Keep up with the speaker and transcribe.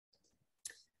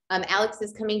Alex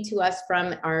is coming to us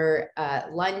from our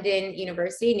London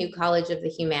University, New College of the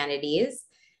Humanities,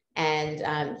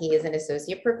 and he is an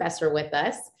associate professor with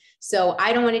us. So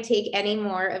I don't want to take any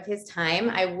more of his time.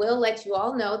 I will let you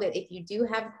all know that if you do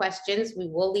have questions, we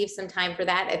will leave some time for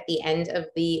that at the end of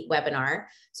the webinar.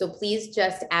 So please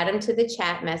just add them to the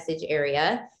chat message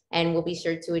area, and we'll be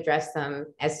sure to address them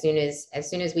as soon as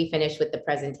we finish with the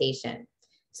presentation.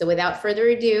 So without further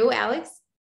ado, Alex,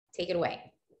 take it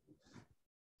away.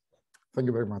 Thank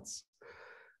you very much.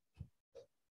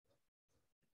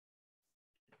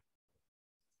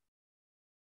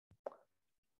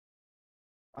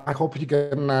 I hope you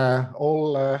can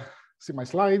all see my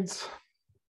slides.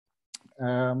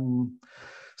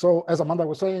 So as Amanda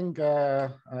was saying,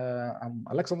 I'm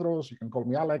Alexandros, you can call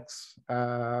me Alex.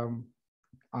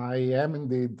 I am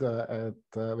indeed at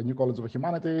the New College of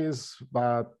Humanities,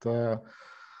 but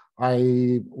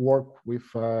I work with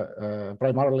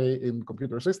primarily in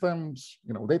computer systems,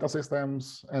 data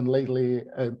systems, and lately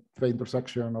at the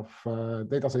intersection of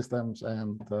data systems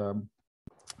and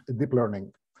deep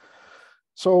learning.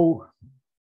 So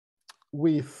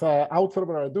without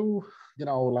further ado,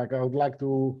 I would like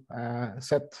to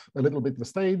set a little bit the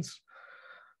stage.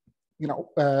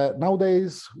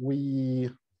 Nowadays we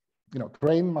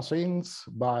train machines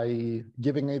by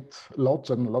giving it lots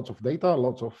and lots of data,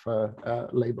 lots of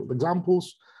labeled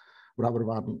examples rather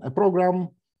than a program.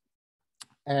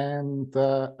 And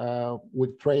we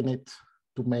train it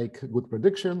to make good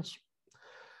predictions.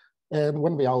 And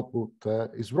when the output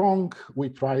is wrong, we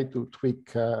try to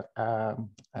tweak the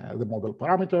model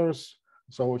parameters.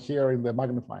 So here in the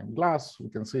magnifying glass, we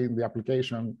can see in the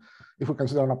application, if we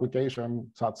consider an application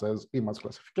such as image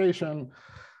classification,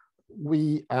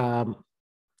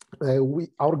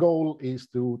 our goal is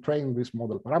to train these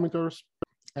model parameters.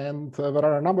 And there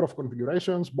are a number of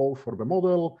configurations, both for the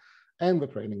model and the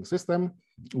training system,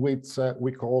 which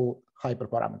we call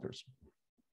hyperparameters.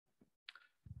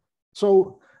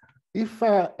 So if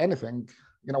anything,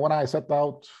 when I set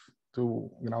out to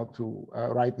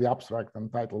write the abstract and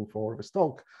title for this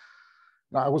talk,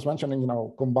 I was mentioning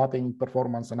combating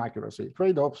performance and accuracy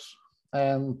trade-offs,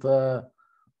 and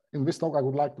in this talk I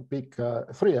would like to pick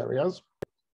 3 areas.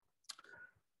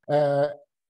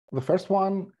 The first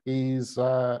one is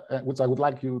which I would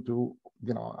like you to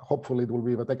hopefully it will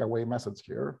be the takeaway message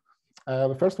here.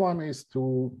 The first one is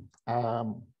to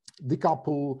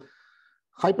decouple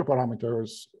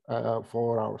hyperparameters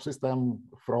for our system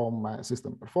from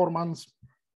system performance.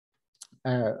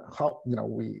 How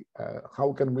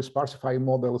can we sparsify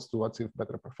models to achieve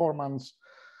better performance?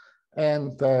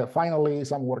 And finally,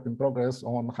 some work in progress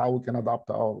on how we can adapt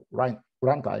our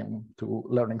runtime to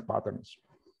learning patterns.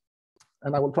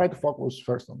 And I will try to focus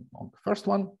first on the first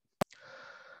one.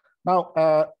 Now,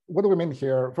 what do we mean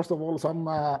here? First of all, some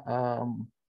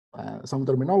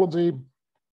terminology.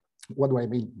 What do I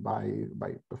mean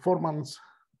by performance?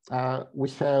 We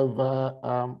have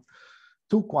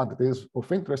 2 quantities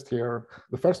of interest here.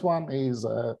 The first one is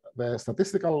the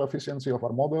statistical efficiency of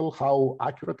our model, how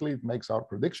accurately it makes our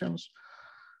predictions.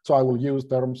 So I will use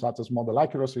terms such as model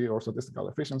accuracy or statistical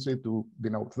efficiency to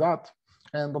denote that.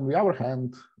 And on the other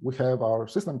hand, we have our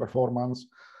system performance,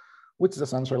 which is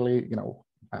essentially,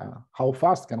 how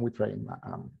fast can we train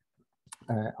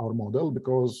our model,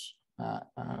 because at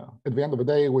the end of the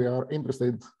day, we are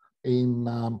interested in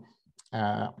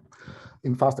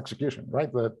fast execution,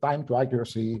 right? The time to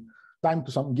accuracy, time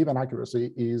to some given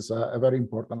accuracy is a very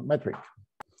important metric.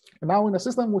 And now in a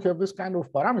system, we have this kind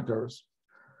of parameters.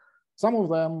 Some of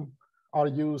them are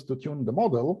used to tune the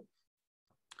model,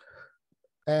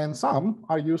 and some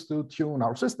are used to tune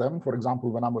our system, for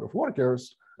example, the number of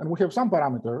workers. And we have some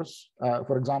parameters,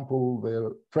 for example,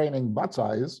 the training batch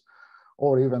size,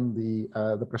 or even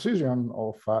the precision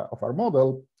of our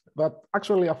model, that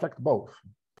actually affect both.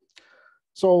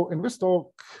 So in this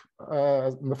talk,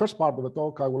 in the first part of the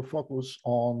talk, I will focus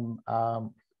on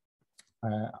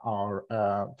our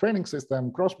training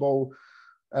system, Crossbow,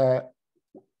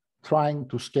 trying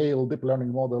to scale deep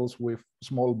learning models with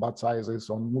small batch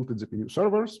sizes on multi-GPU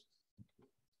servers.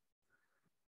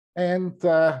 And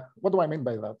what do I mean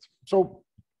by that? So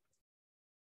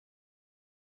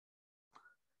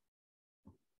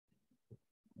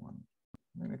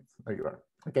there you are.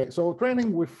 Okay, so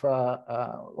training with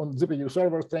on GPU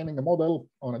servers, training a model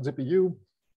on a GPU.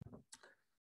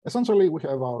 Essentially, we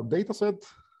have our data set,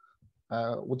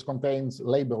 which contains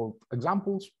labeled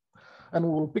examples. And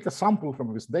we will pick a sample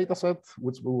from this data set,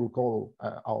 which we will call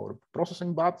our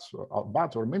processing batch, or our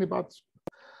batch or mini batch.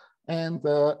 And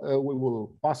we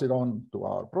will pass it on to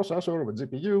our processor, the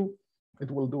GPU.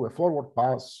 It will do a forward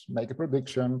pass, make a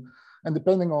prediction, And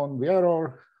depending on the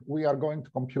error, we are going to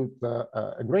compute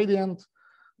a gradient,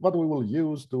 what we will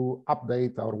use to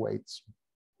update our weights.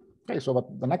 Okay, so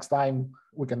that the next time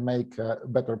we can make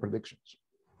better predictions.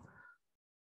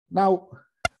 Now,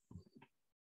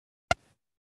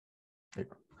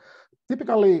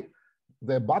 typically,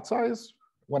 the bat size,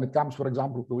 when it comes, for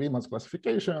example, to image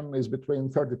classification, is between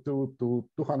 32 to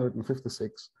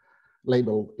 256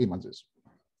 labeled images.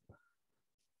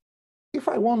 If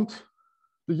I want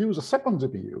to use a second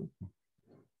GPU,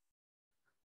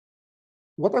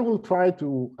 what I will try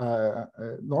to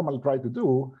normally try to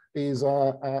do is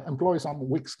employ some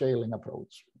weak scaling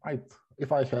approach, right?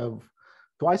 If I have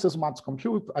twice as much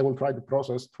compute, I will try to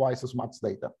process twice as much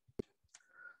data.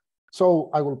 So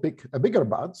I will pick a bigger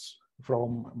batch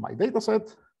from my data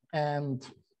set and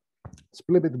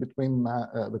split it between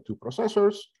the two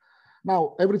processors.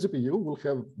 Now, every GPU will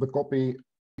have the copy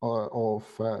of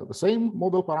the same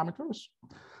model parameters,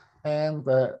 and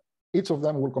each of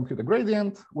them will compute a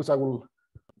gradient, which I will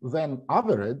then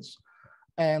average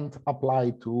and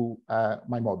apply to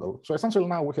my model. So essentially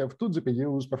now we have two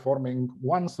GPUs performing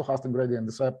one stochastic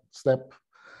gradient step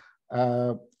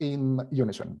in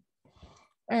unison.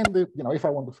 And if I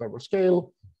want to further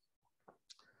scale,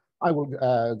 I will,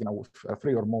 with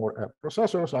 3 or more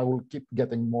processors, I will keep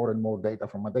getting more and more data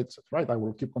from my dataset, right? I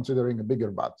will keep considering a bigger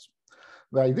batch.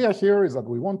 The idea here is that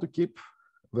we want to keep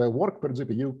the work per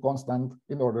GPU constant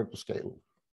in order to scale.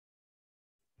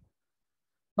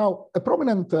 Now, a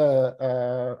prominent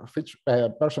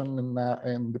person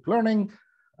in deep learning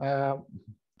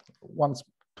once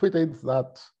tweeted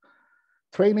that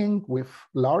training with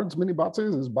large mini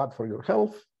batches is bad for your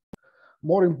health.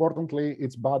 More importantly,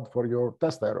 it's bad for your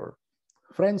test error.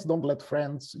 Friends don't let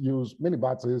friends use mini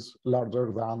batches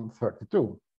larger than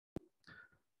 32.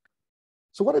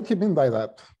 So what did he mean by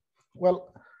that?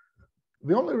 Well,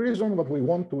 the only reason that we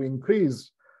want to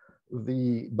increase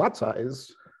the batch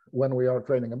size when we are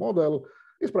training a model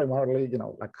is primarily,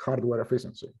 like hardware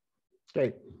efficiency,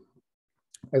 okay,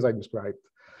 as I described.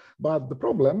 But the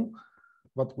problem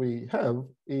that we have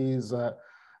is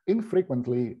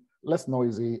infrequently less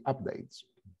noisy updates.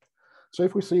 So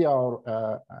if we see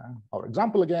our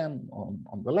example again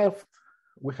on the left,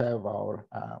 we have our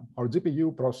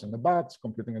GPU processing the batch,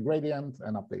 computing a gradient,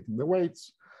 and updating the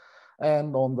weights.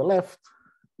 And on the left,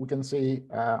 we can see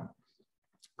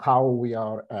how we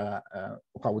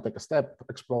take a step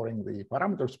exploring the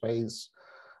parameter space,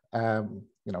 to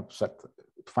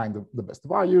find the best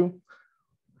value.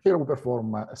 Here we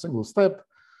perform a single step.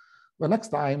 The next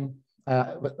time,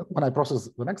 when I process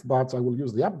the next batch, I will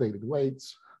use the updated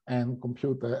weights and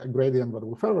compute a gradient that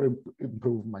will further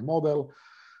improve my model.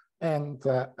 And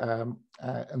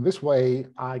this way,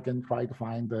 I can try to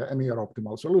find a near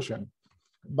optimal solution.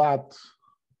 But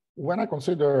when I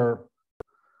consider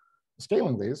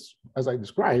scaling this, as I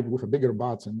described, with a bigger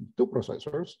batch and 2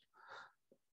 processors,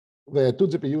 the 2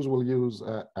 GPUs will use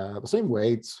the same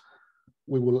weights.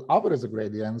 We will average the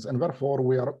gradients, and therefore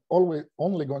we are always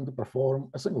only going to perform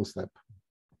a single step.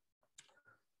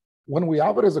 When we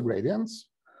average the gradients,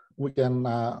 we can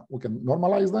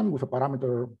normalize them with a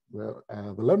parameter,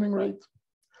 the learning rate,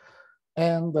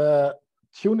 and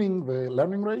tuning the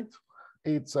learning rate.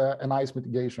 It's a nice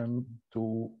mitigation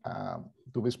to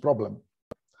this problem.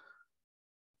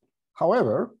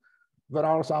 However, there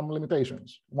are some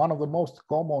limitations. One of the most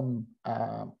common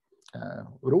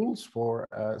rules for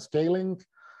scaling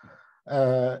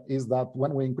is that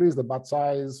when we increase the batch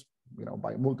size,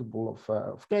 by a multiple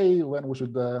of k, then we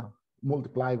should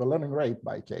multiply the learning rate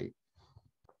by k.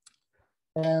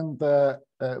 And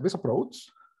this approach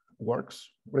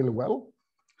works really well,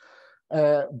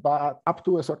 but up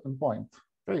to a certain point.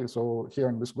 Okay, so here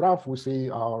in this graph, we see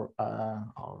our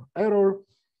error,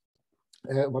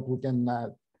 but we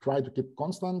can try to keep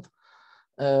constant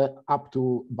up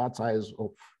to batch size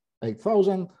of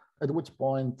 8,000, at which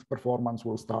point performance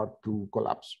will start to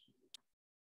collapse.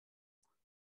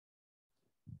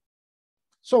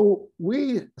 So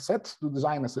we set to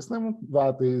design a system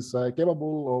that is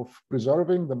capable of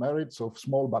preserving the merits of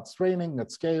small batch training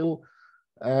at scale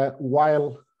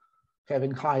while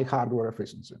having high hardware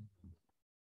efficiency.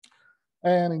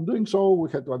 And in doing so,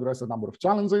 we had to address a number of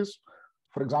challenges.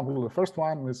 For example, the first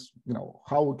one is,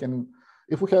 how we can,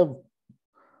 if we have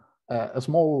a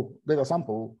small data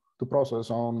sample to process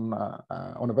on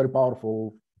a very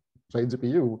powerful, say,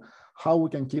 GPU, how we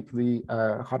can keep the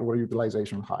hardware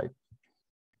utilization high.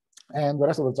 And the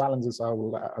rest of the challenges I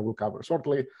will cover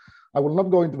shortly. I will not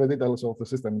go into the details of the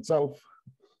system itself,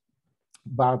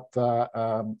 but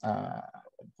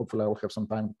hopefully I will have some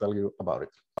time to tell you about it.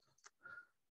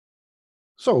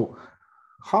 So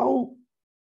how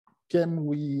can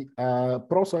we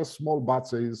process small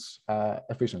batches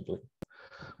efficiently?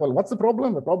 Well, what's the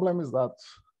problem? The problem is that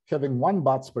having one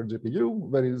batch per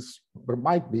GPU, there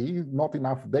might be not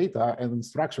enough data and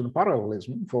instruction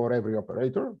parallelism for every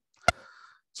operator.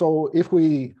 So if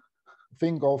we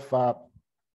think of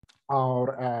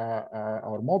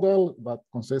our model that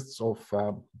consists of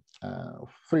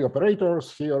 3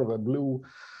 operators here, the blue,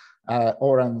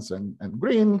 orange, and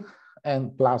green,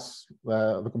 and plus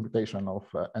the computation of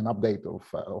an update of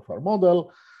our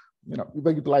model,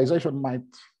 the utilization might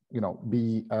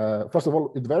be, first of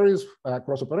all, it varies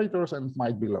across operators and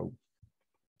might be low.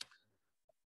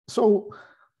 So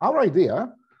our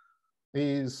idea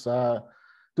is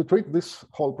to treat this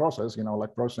whole process,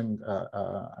 like processing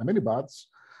a mini batch,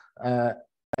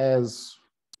 as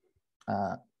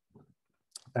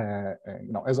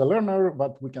as a learner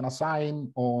that we can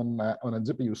assign on a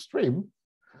GPU stream,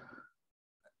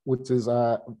 which is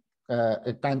a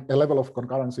level of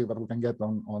concurrency that we can get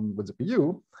on the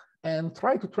GPU, and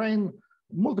try to train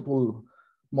multiple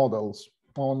models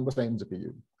on the same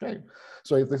GPU. Okay,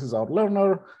 so if this is our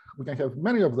learner, we can have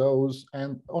many of those,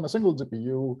 and on a single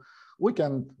GPU, we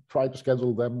can try to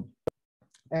schedule them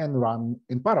and run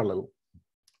in parallel.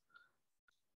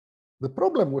 The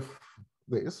problem with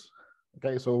this,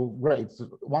 okay, so great.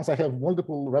 Once I have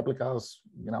multiple replicas,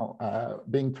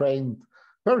 being trained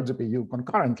per GPU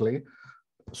concurrently,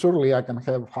 surely I can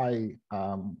have high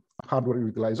hardware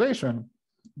utilization.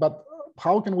 But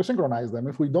how can we synchronize them?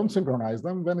 If we don't synchronize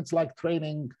them, then it's like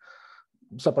training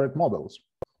separate models.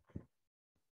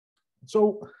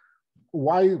 So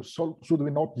why should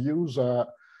we not use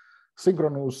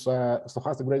synchronous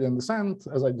stochastic gradient descent,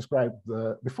 as I described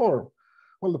before?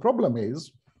 Well, the problem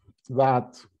is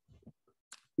that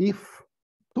if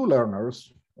 2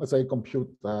 learners, let's say,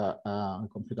 compute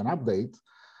an update,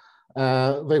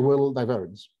 they will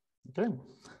diverge. Okay,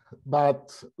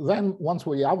 but then once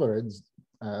we average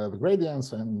the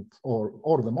gradients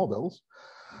or the models,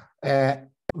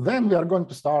 then we are going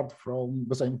to start from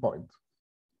the same point.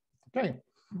 Okay,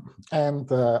 and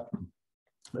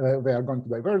they are going to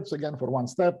diverge again for one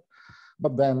step,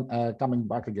 but then coming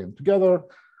back again together,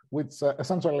 which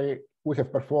essentially we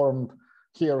have performed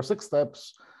here 6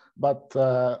 steps, but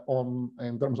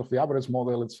in terms of the average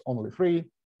model, it's only 3,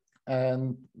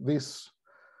 and this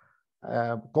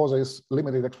causes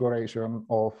limited exploration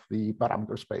of the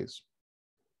parameter space.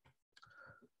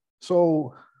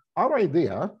 So our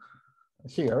idea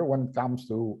here, when it comes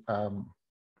to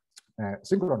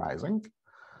synchronizing,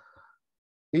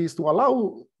 is to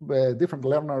allow the different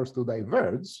learners to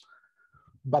diverge,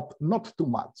 but not too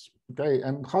much. Okay,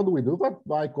 and how do we do that?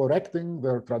 By correcting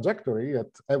their trajectory at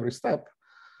every step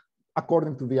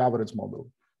according to the average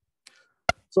model.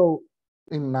 So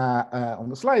on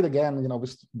the slide again,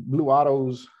 these blue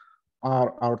arrows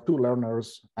are our 2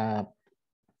 learners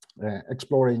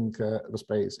exploring the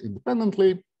space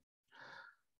independently.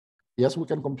 Yes, we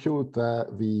can compute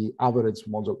the average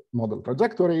model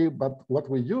trajectory, but what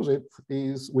we use it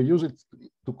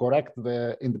to correct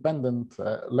the independent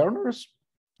learners,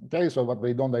 okay, so that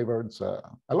they don't diverge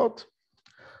a lot.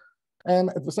 And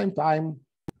at the same time,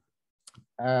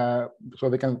 so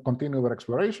they can continue their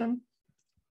exploration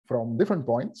from different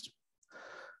points.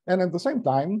 And at the same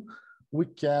time, we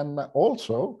can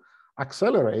also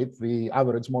accelerate the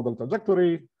average model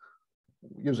trajectory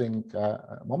using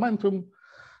momentum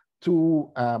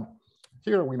to,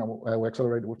 here we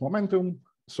accelerate with momentum,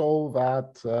 so that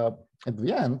at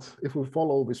the end, if we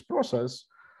follow this process,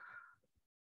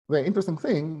 the interesting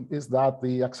thing is that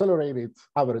the accelerated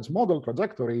average model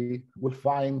trajectory will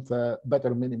find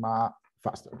better minima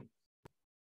faster.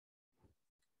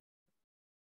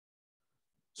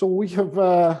 So we have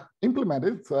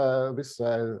implemented these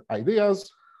ideas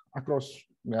across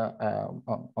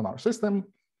on our system,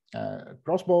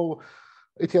 Crossbow.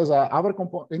 It has other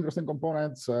interesting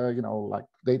components, like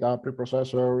data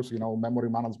preprocessors, memory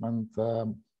management.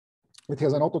 It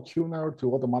has an auto-tuner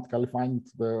to automatically find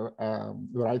the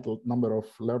right number of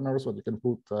learners that you can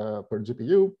put per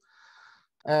GPU.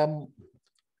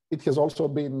 It has also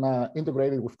been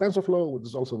integrated with TensorFlow, which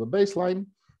is also the baseline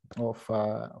of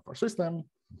our system.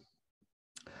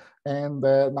 And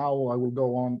now I will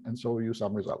go on and show you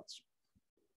some results.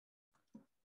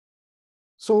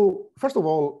 So first of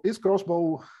all, is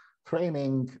Crossbow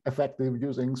training effective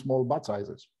using small batch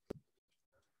sizes?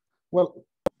 Well,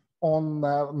 on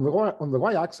the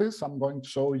y-axis, I'm going to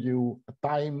show you a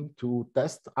time to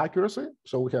test accuracy.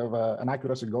 So we have an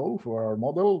accuracy goal for our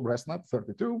model, ResNet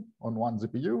 32 on one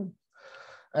GPU,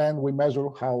 and we measure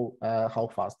how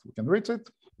fast we can reach it.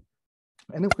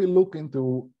 And if we look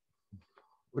into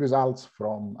results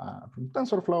from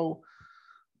TensorFlow,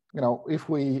 if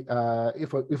we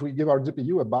give our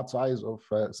GPU a batch size of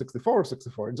 64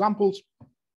 examples,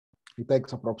 it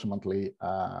takes approximately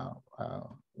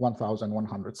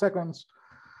 1,100 seconds.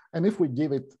 And if we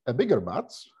give it a bigger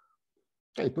batch,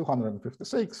 okay,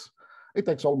 256, it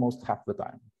takes almost half the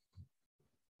time.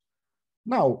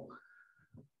 Now,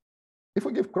 if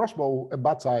we give Crossbow a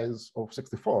batch size of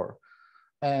 64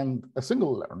 and a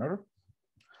single learner,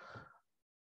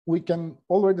 we can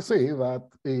already see that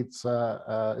its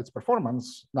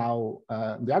performance now,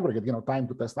 the aggregate, time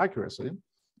to test accuracy,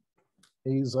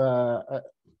 is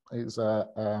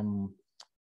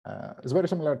very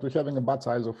similar to having a batch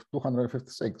size of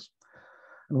 256.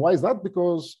 And why is that?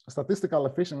 Because statistical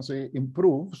efficiency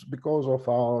improves because of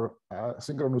our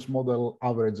synchronous model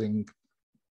averaging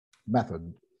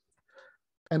method.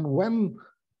 And when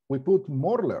we put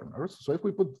more learners, so if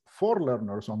we put 4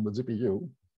 learners on the GPU,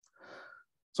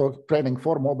 so training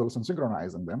 4 models and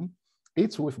synchronizing them,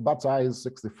 each with batch size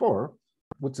 64,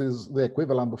 which is the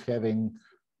equivalent of having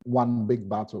one big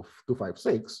batch of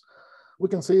 256, we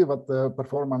can see that the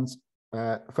performance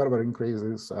further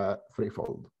increases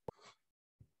threefold.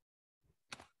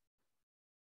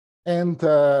 And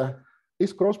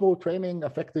is Crossbow training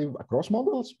effective across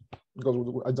models?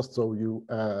 Because I just showed you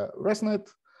ResNet.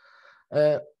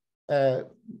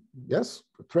 Yes,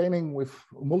 training with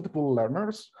multiple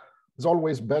learners is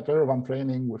always better than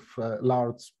training with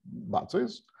large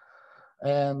batches.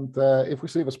 And if we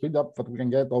see the speed up that we can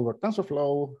get over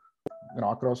TensorFlow,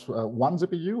 across one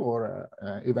GPU or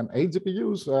even 8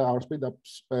 GPUs, our speed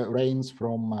ups range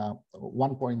from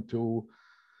 1.2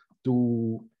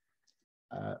 to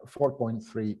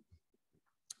 4.3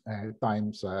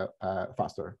 times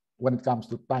faster when it comes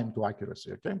to time to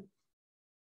accuracy, okay?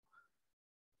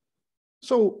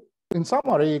 So in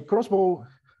summary, Crossbow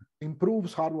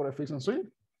improves hardware efficiency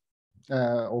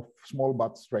of small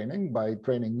batch training by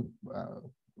training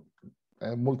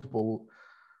multiple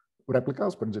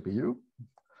replicas per GPU.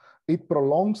 It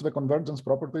prolongs the convergence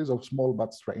properties of small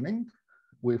batch training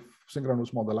with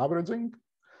synchronous model averaging.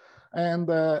 And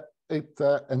it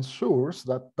ensures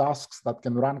that tasks that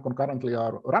can run concurrently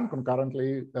are run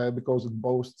concurrently because it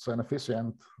boasts an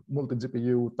efficient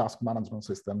multi-GPU task management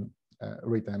system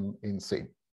written in C.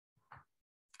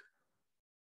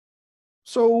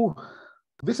 So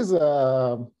this is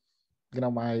the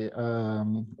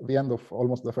end of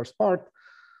almost the first part.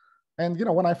 And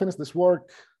when I finish this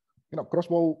work,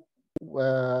 Crossbow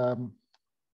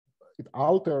it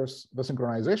alters the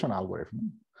synchronization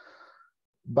algorithm,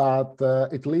 but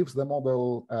it leaves the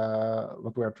model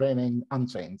that we are training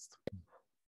unchanged.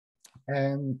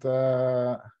 And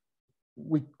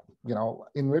we,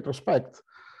 in retrospect,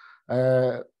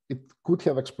 it could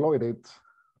have exploited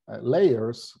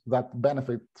layers that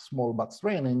benefit small batch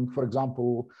training. For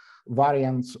example,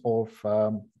 variants of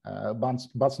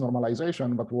batch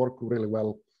normalization that work really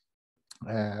well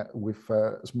with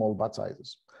small batch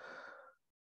sizes.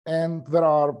 And there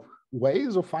are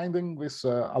ways of finding these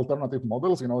alternative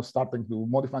models, starting to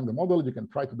modify the model. You can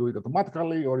try to do it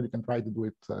automatically, or you can try to do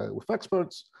it with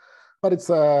experts. But it's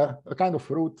a kind of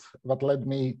route that led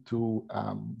me to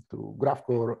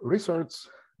GraphCore research,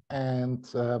 and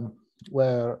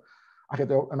where I had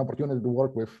an opportunity to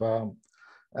work with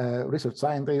research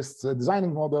scientists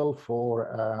designing model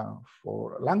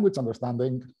for language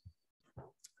understanding.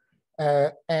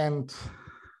 And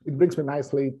it brings me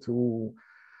nicely to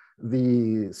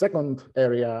the second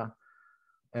area,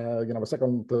 the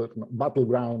second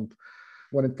battleground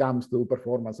when it comes to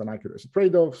performance and accuracy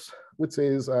trade-offs, which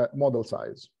is model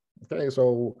size. Okay,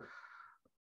 so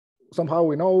somehow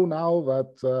we know now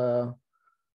that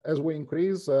as we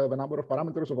increase the number of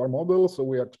parameters of our models, so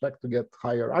we expect to get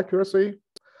higher accuracy.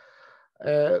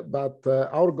 But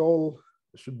our goal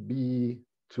should be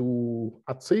to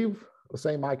achieve the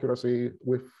same accuracy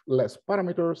with less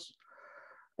parameters.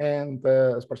 And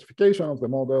sparsification of the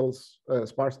models,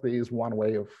 sparsity is one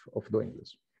way of doing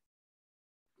this.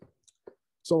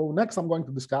 So next, I'm going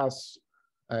to discuss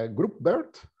group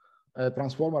BERT,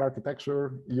 transformer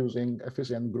architecture using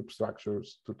efficient group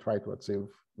structures to try to achieve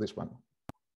this one.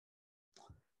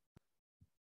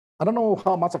 I don't know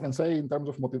how much I can say in terms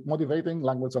of motivating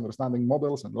language understanding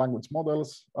models and language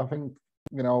models. I think,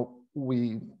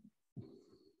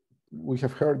 we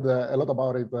have heard a lot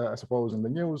about it, I suppose, in the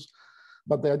news.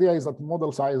 But the idea is that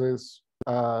model sizes,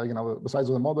 the size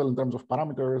of the model in terms of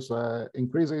parameters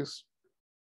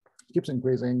keeps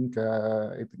increasing.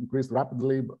 It increased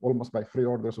rapidly, almost by 3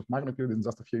 orders of magnitude in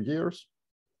just a few years.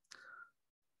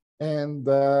 And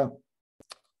the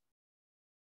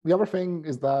other thing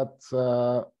is that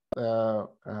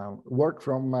work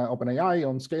from OpenAI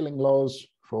on scaling laws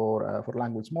for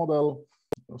language model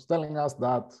was telling us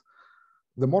that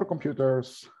the more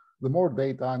computers, the more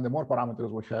data, and the more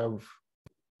parameters we have,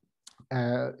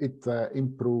 it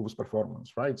improves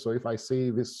performance, right? So if I see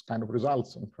this kind of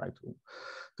results and try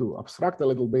to abstract a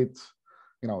little bit,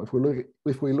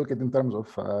 if we look at it in terms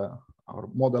of our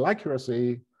model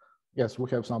accuracy, yes, we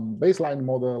have some baseline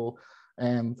model,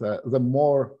 and the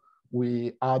more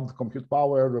we add compute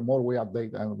power, the more we add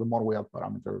data, and the more we add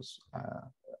parameters,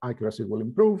 accuracy will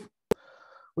improve,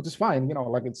 which is fine.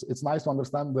 Like it's nice to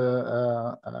understand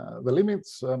the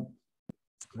limits of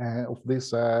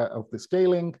this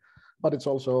scaling, but it's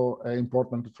also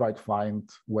important to try to find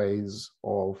ways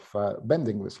of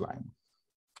bending this line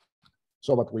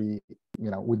so that we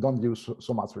don't use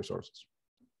so much resources.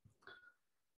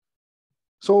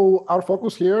 So our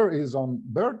focus here is on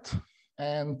BERT,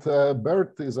 and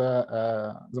BERT is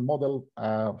the model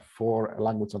for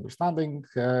language understanding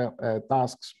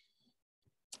tasks.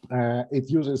 It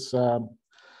uses a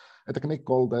technique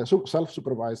called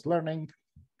self-supervised learning.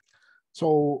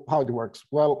 So how it works?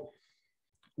 Well,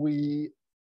 we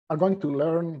are going to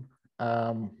learn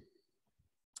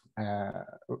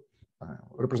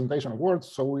representation of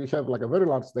words. So we have like a very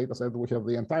large data set. We have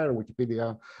the entire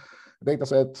Wikipedia data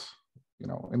set,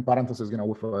 in parentheses,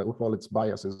 with all its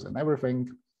biases and everything.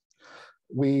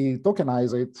 We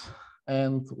tokenize it,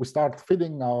 and we start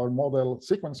feeding our model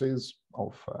sequences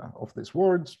of these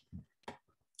words.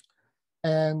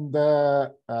 And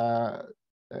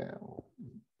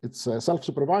it's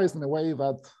self-supervised in a way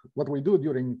that what we do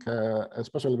during,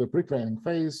 especially the pre-training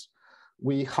phase,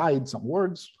 we hide some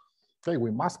words. Okay,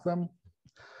 we mask them,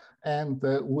 and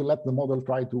we let the model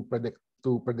try to predict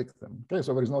them. Okay,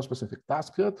 so there is no specific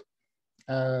task yet.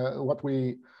 What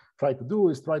we try to do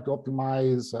is try to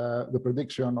optimize the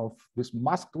prediction of these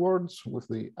masked words with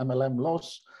the MLM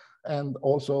loss, and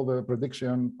also the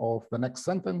prediction of the next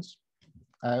sentence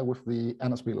with the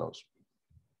NSP loss.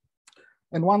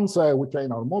 And once we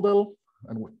train our model,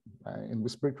 and in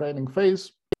this pre-training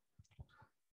phase,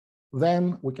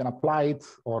 then we can apply it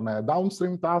on a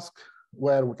downstream task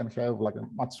where we can have like a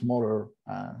much smaller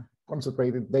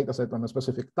concentrated data set on a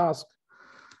specific task,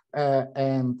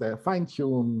 and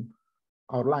fine-tune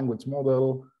our language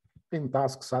model in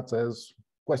tasks such as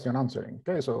question answering.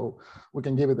 Okay, so we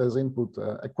can give it as input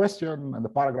a question and a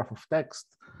paragraph of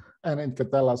text, and it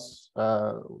can tell us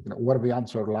where the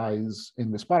answer lies in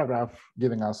this paragraph,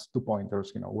 giving us 2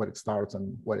 pointers, where it starts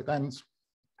and where it ends.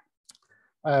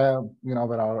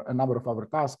 There are a number of other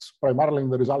tasks. Primarily in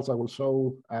the results I will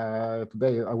show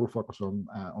today, I will focus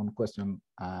on question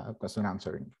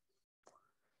answering.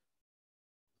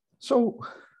 So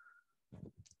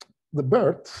the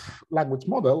BERT language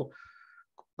model,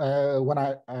 when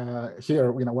I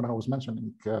was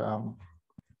mentioning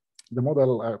the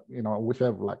model, we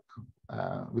have like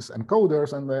these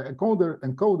encoders, and the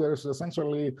encoder is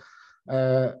essentially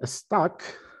a stack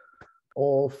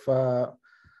of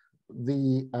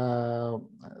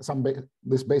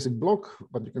this basic block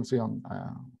that you can see on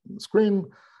the screen,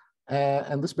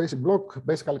 and this basic block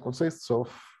basically consists of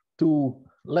 2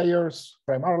 layers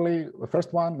primarily. The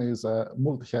first one is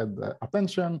multi-head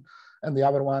attention, and the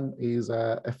other one is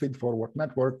a feed-forward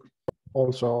network,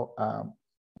 also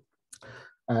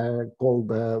called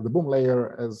the boom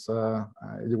layer, as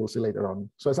you will see later on.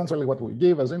 So essentially what we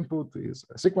give as input is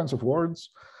a sequence of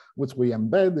words, which we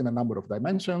embed in a number of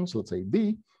dimensions, let's say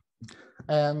D.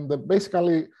 And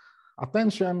basically,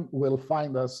 attention will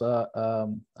find us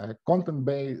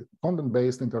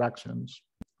content-based interactions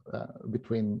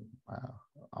between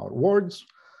our words.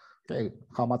 Okay,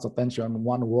 how much attention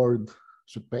one word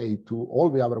should pay to all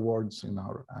the other words in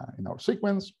our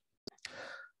sequence.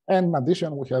 And in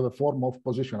addition, we have a form of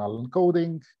positional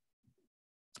encoding,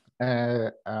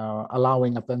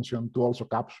 allowing attention to also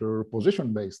capture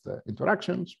position-based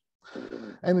interactions.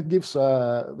 And it gives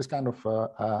this kind of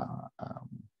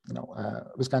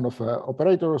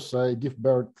operators give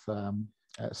BERT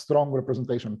strong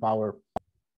representation power.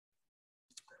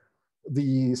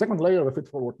 The second layer, the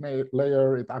feed-forward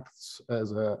layer, it acts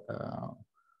as a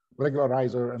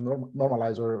regularizer and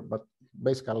normalizer, but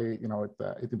basically,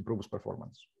 it improves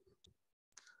performance.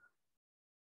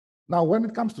 Now, when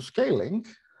it comes to scaling,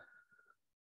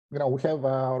 we have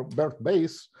our BERT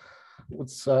base,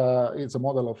 which it's a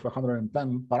model of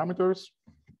 110 parameters.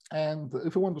 And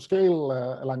if we want to scale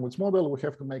a language model, we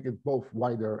have to make it both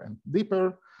wider and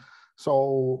deeper.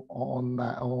 So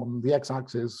on the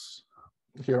x-axis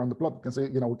here on the plot, you can see,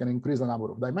 we can increase the number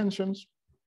of dimensions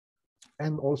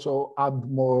and also add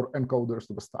more encoders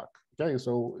to the stack. Okay,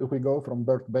 so if we go from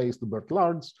BERT base to BERT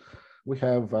large, we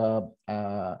have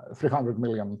 300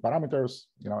 million parameters.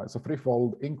 It's a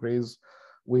threefold increase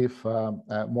with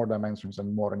more dimensions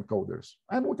and more encoders.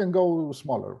 And we can go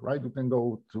smaller, right? We can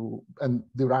go to and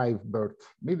derive BERT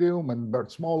medium and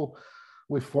BERT small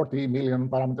with 40 million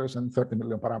parameters and 30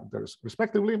 million parameters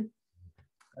respectively.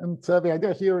 And the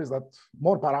idea here is that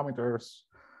more parameters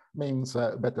means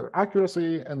better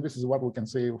accuracy, and this is what we can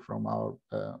see from our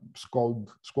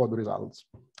squad results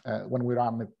when we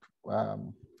run it,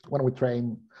 when we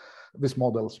train these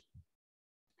models.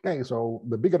 Okay, so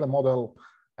the bigger the model,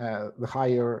 the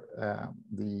higher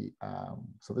the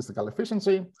statistical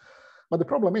efficiency. But the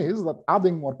problem is that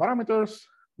adding more parameters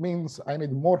means I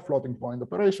need more floating point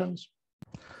operations.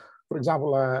 For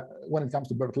example, when it comes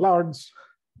to BERT large,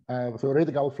 the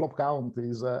theoretical flop count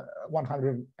is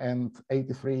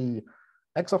 183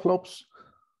 exaflops.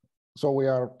 So we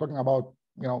are talking about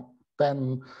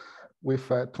 10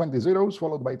 with 20 zeros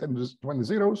followed by 20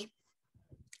 zeros,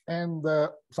 and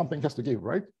something has to give,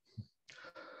 right?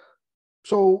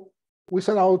 So we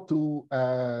set out to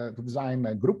design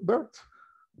a group BERT,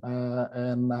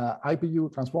 an IPU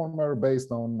transformer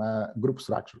based on group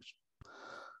structures.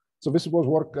 So this was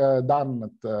work done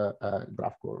at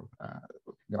GraphCore.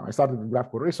 I started with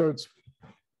GraphCore research.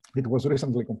 It was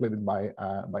recently completed by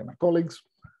my colleagues.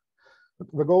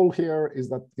 The goal here is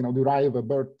that derive a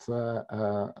BERT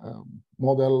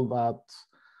model that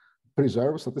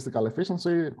preserves statistical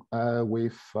efficiency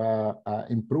with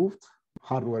improved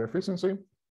hardware efficiency.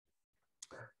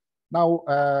 Now,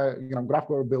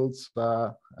 GraphCore builds,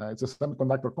 it's a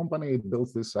semiconductor company. It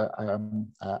builds these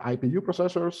IPU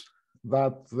processors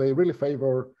that they really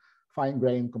favor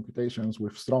fine-grained computations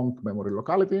with strong memory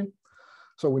locality.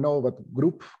 So we know that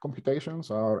group computations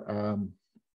are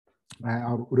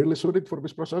really suited for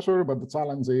this processor, but the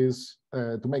challenge is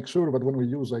to make sure that when we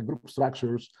use group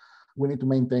structures, we need to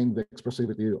maintain the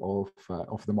expressivity of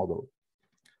the model.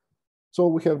 So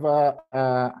we have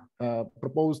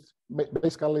proposed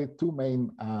basically two main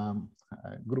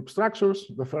group structures.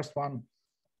 The first one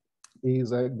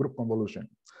is a group convolution.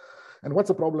 And what's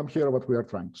the problem here, what we are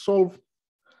trying to solve?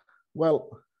 Well,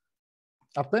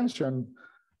 attention,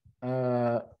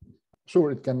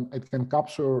 sure, it can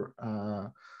capture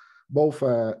both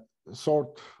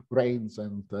short range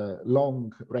and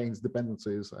long range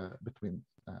dependencies between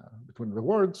the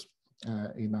words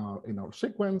in our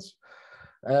sequence,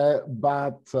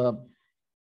 but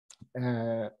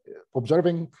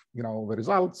observing the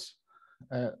results,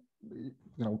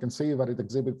 we can see that it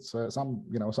exhibits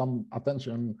some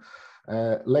attention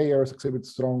layers exhibit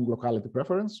strong locality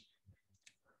preference.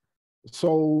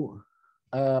 So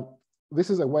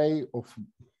this is a way of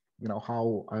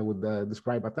how I would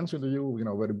describe attention to you,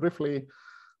 very briefly,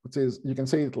 which is you can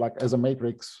see it like as a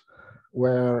matrix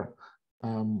where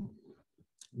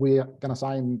we can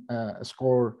assign a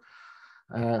score,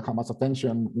 how much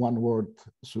attention one word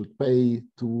should pay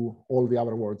to all the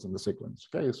other words in the sequence.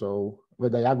 Okay, so the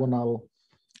diagonal,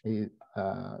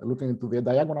 looking into the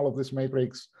diagonal of this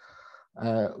matrix,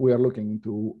 we are looking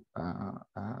into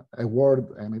a word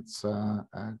and its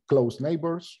close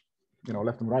neighbors,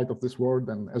 left and right of this word.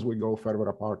 And as we go further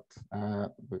apart,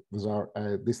 these are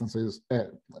distances,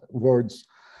 words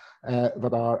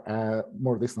that are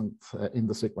more distant in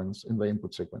the sequence, in the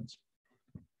input sequence.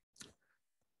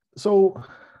 So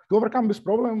to overcome this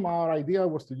problem, our idea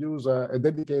was to use a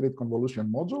dedicated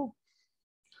convolution module,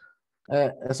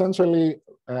 essentially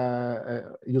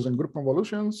using group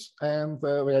convolutions. And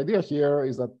the idea here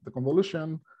is that the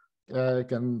convolution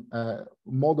can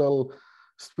model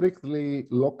strictly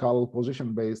local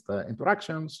position-based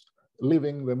interactions,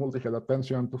 leaving the multi-head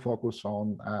attention to focus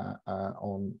on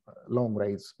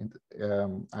long-range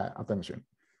attention.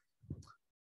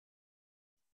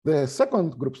 The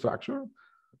second group structure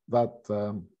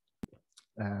that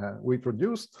we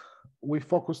produced, we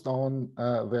focused on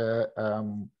the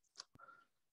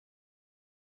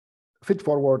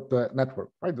feed-forward network,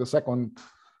 right? The second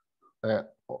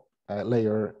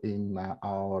layer in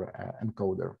our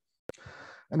encoder.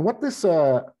 And what this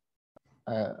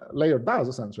layer does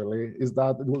essentially is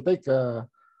that it will take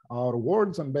our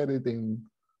words embedded in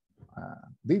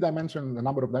the dimension, the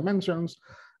number of dimensions,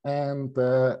 and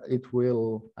it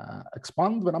will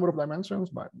expand the number of dimensions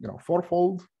by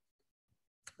fourfold,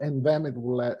 and then it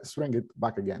will string it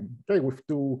back again, okay, with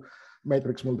two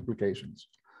matrix multiplications.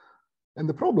 And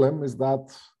the problem is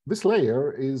that this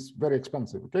layer is very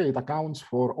expensive. Okay, it accounts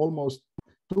for almost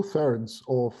 2/3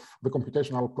 of the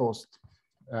computational cost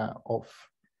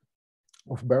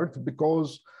of BERT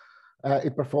because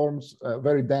it performs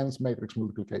very dense matrix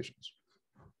multiplications.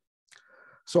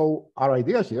 So our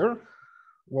idea here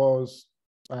was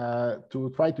to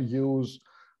try to use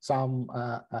some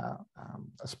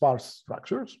sparse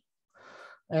structures.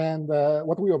 And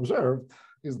what we observed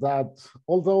is that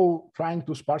although trying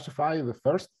to sparsify the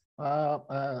first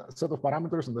set of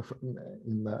parameters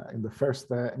in the first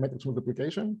matrix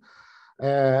multiplication,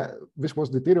 this was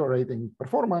deteriorating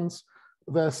performance.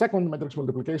 The second matrix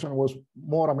multiplication was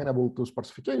more amenable to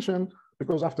sparsification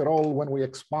because, after all, when we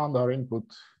expand our input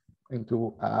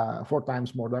into 4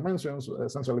 times more dimensions,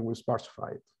 essentially we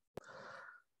sparsify it.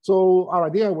 So our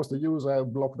idea was to use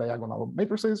block diagonal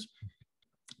matrices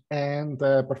and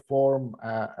perform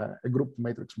a group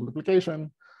matrix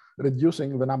multiplication,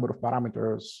 reducing the number of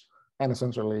parameters and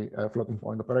essentially floating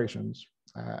point operations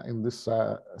in this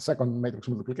second matrix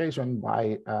multiplication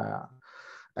by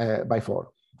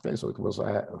 4. Okay, so it was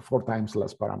 4 times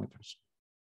less parameters.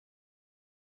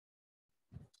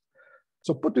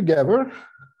 So put together,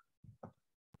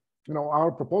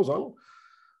 our proposal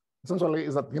essentially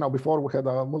is that, before we had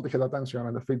a multi-head attention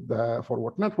and a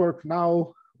feed-forward network.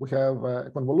 Now we have a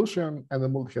convolution and a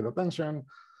multi-head attention,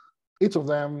 each of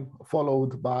them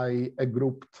followed by a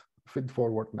grouped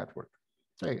feed-forward network.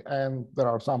 Okay, and there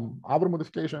are some other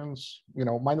modifications,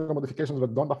 minor modifications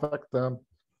that don't affect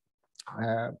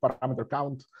parameter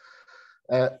count.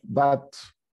 But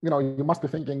you must be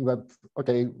thinking that,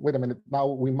 okay, wait a minute, now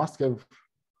we must have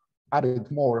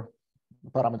added more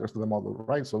parameters to the model,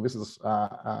 right? So this is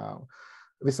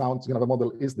this sounds, the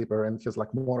model is deeper and has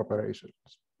like more operations.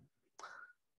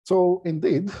 So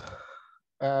indeed,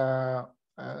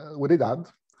 we did add,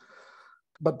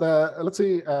 but let's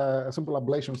see a simple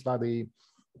ablation study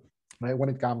when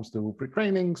it comes to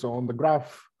pre-training. So on the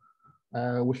graph,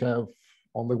 we have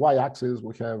on the y-axis,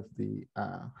 we have the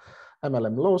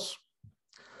MLM loss,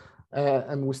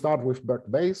 and we start with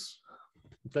BERT base.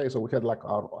 Okay, so we had like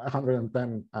our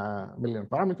 110 million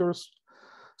parameters.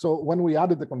 So when we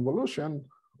added the convolution,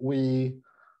 we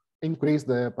increased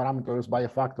the parameters by a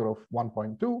factor of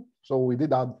 1.2. So we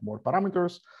did add more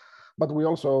parameters, but we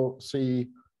also see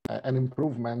an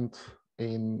improvement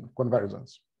in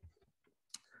convergence.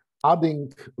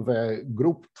 Adding the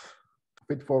grouped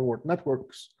feed-forward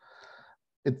networks,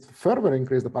 it further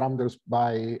increased the parameters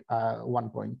by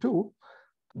 1.2,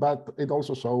 but it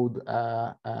also showed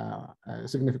a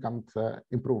significant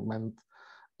improvement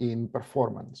in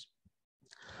performance.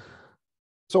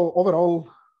 So overall,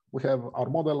 we have our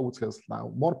model, which has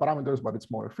now more parameters, but it's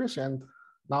more efficient.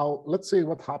 Now, let's see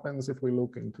what happens if we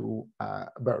look into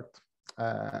BERT,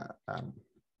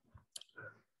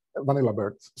 vanilla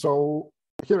BERT. So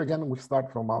here again, we start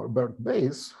from our BERT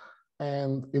base.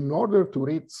 And in order to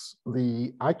reach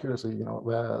the accuracy,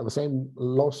 the same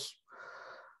loss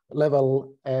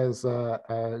level as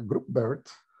group BERT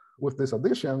with these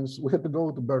additions, we had to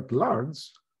go to BERT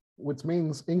large, which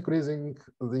means increasing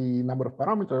the number of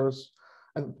parameters,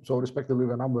 and so respectively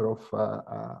the number of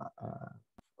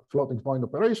floating point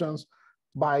operations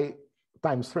by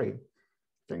 ×3.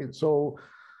 Okay, so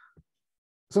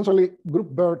essentially group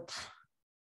BERT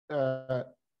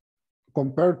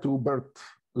compared to BERT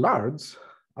large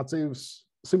achieves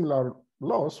similar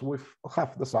loss with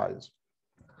half the size.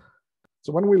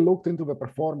 So when we looked into the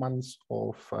performance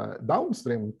of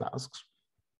downstream tasks,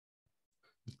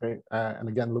 okay, and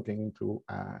again looking into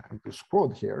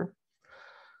Squad here,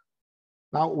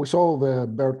 now we saw the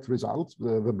BERT results,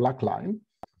 the black line,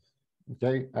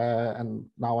 okay, and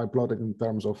now I plotted in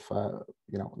terms of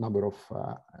number of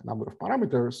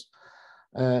parameters.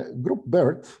 Group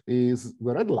BERT is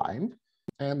the red line,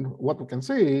 and what we can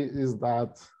see is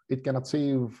that it can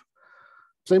achieve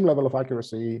same level of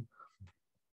accuracy,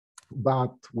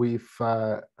 but with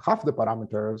half the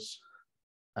parameters,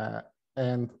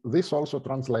 and this also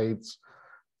translates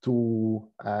to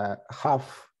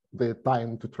half the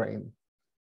time to train.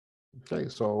 Okay,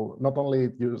 so not only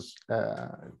it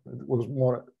was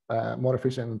more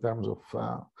efficient in terms of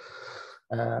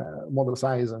model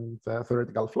size and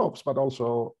theoretical flops, but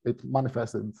also it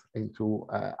manifested into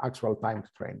actual time to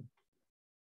train.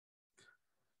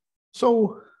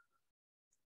 So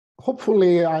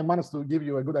hopefully I managed to give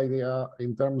you a good idea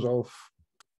in terms of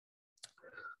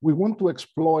we want to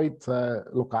exploit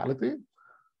locality,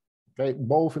 okay,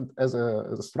 both as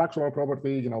a structural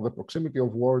property, the proximity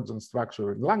of words and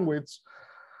structure in language.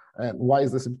 And why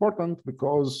is this important?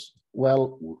 Because,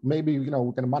 well, maybe we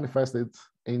can manifest it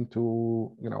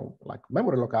into like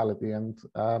memory locality and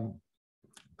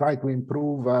try to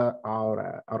improve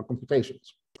our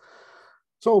computations.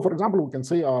 So, for example, we can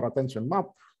see our attention map,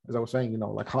 as I was saying,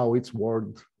 like how each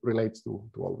word relates to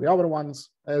all the other ones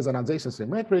as an adjacency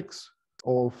matrix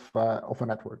of a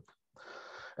network.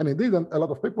 And indeed, a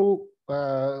lot of people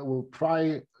will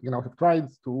try, have tried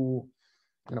to,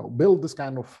 build this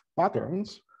kind of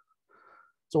patterns.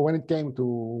 So when it came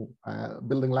to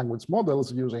building language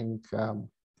models using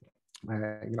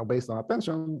based on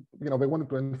attention, they wanted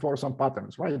to enforce some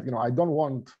patterns, right? I don't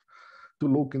want to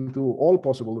look into all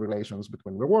possible relations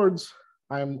between the words.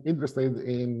 I'm interested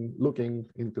in looking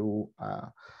into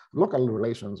local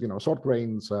relations, short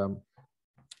range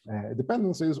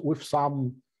dependencies with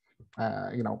some,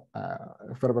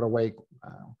 further away,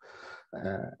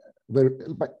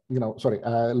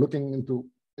 looking into,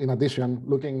 in addition,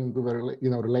 looking into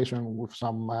the relation with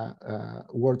some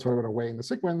words further away in the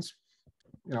sequence,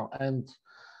 and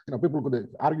people could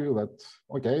argue that,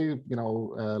 okay,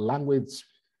 language,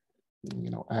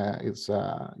 is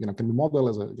can be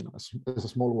modeled as a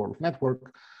small world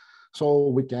network, so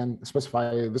we can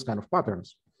specify this kind of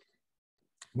patterns.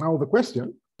 Now the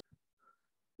question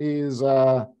is,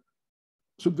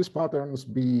 should these patterns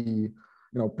be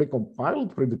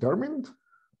precompiled, predetermined,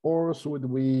 or should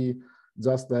we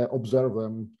just observe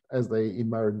them as they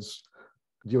emerge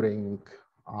during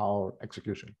our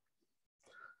execution?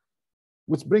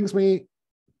 Which brings me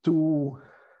to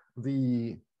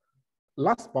the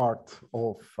last part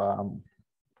of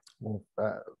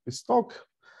this talk,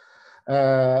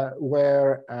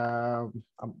 where I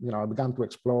began to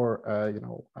explore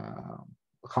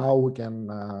how we can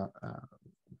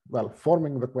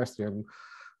forming the question,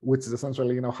 which is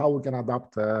essentially how we can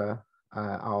adapt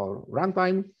our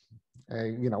runtime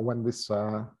when these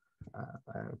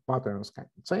patterns can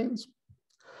change,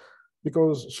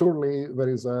 because surely there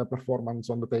is a performance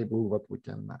on the table that we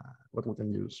can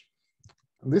use.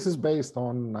 And this is based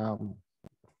on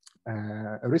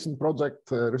a recent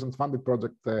project, recent funded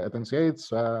project at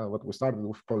NCH, what we started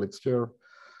with colleagues here,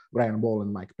 Brian Ball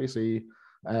and Mike Pisi,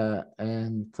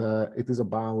 and it is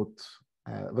about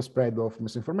the spread of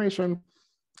misinformation.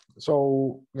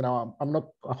 So,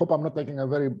 I hope I'm not taking a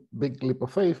very big leap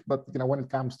of faith, but when it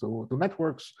comes to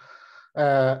networks,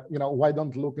 why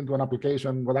don't look into an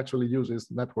application that actually uses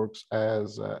networks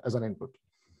as an input?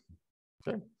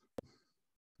 Okay.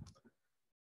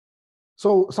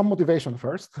 So some motivation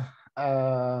first.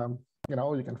 You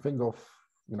can think of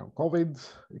COVID,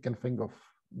 you can think of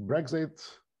Brexit,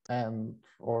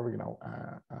 or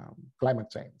climate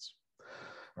change.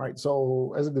 Right.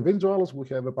 So as individuals, we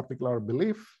have a particular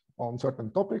belief on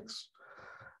certain topics,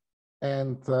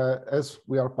 and as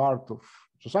we are part of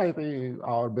society,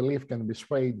 our belief can be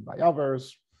swayed by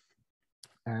others.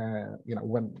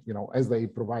 As they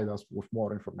provide us with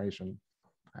more information,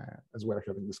 as we're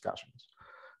having discussions.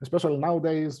 Especially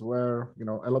nowadays, where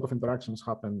a lot of interactions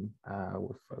happen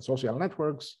with social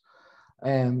networks,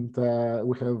 and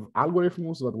we have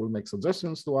algorithms that will make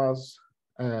suggestions to us,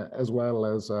 as well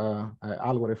as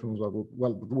algorithms that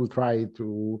will try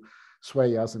to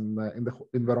sway us in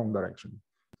the wrong direction.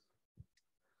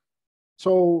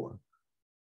 So,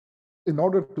 in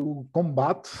order to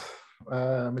combat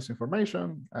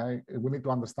misinformation, we need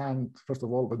to understand, first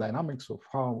of all, the dynamics of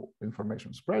how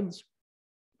information spreads.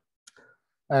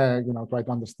 Try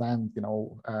to understand,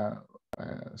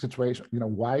 situation,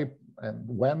 why and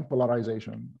when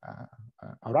polarization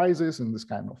arises in this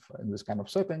kind of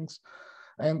settings.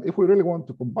 And if we really want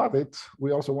to combat it,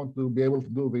 we also want to be able to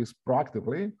do this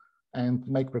proactively and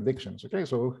make predictions. Okay,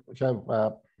 so we have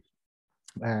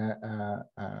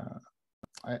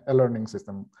a learning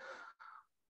system.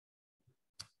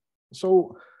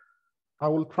 So I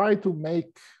will try to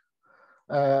make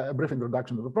a brief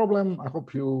introduction to the problem. I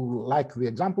hope you like the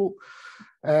example.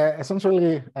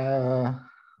 Essentially,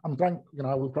 I'm trying,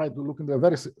 I will try to look into a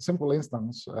very simple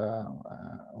instance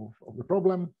of the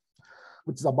problem,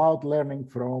 which is about learning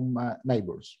from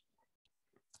neighbors.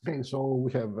 Okay, so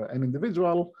we have an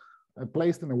individual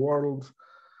placed in a world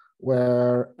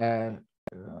where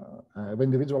the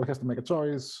individual has to make a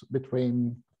choice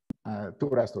between two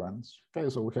restaurants. Okay,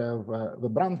 so we have the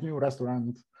brand new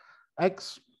restaurant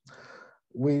X,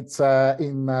 which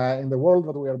in the world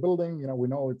that we are building, we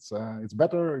know it's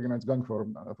better, it's going for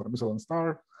a Michelin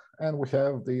star, and we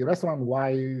have the restaurant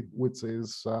Y, which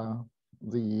is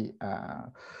the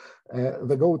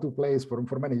go-to place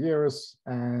for many years,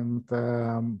 and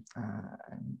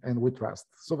we trust.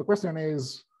 So the question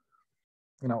is,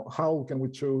 how can we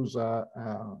choose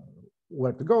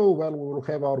where to go? Well, we will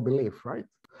have our belief, right?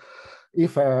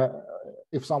 If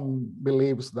some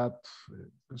believes that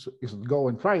you should go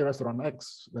and try restaurant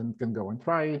X, then it can go and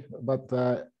try. But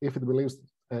if it believes,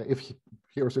 if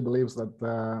he or she believes that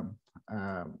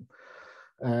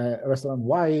restaurant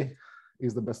Y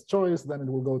is the best choice, then it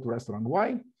will go to restaurant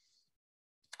Y.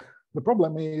 The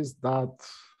problem is that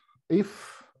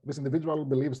if this individual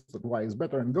believes that Y is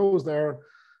better and goes there,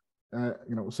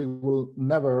 she will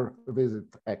never visit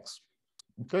X.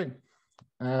 Okay.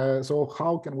 So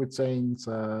how can we change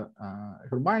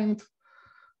her mind?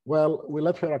 Well, we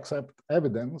let her accept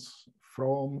evidence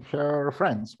from her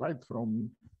friends, right?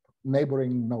 From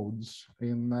neighboring nodes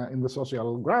in the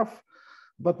social graph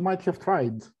that might have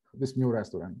tried this new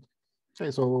restaurant. Okay,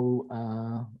 so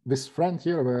this friend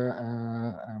here,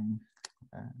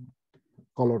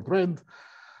 colored red,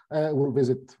 will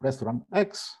visit restaurant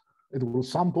X. It will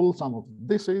sample some of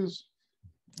dishes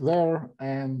there,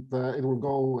 and it will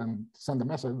go and send a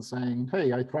message saying,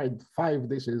 hey, I tried 5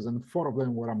 dishes and 4 of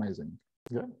them were amazing.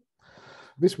 Yeah.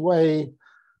 This way,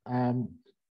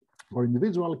 our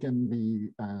individual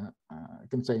can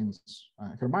change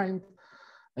her mind,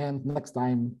 and next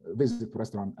time visit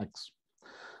restaurant X.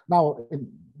 Now,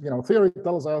 theory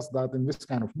tells us that in this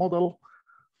kind of model,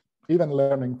 even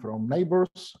learning from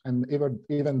neighbors and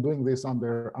even doing this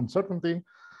under uncertainty,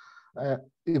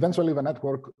 eventually the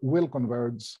network will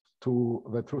converge to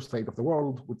the true state of the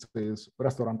world, which is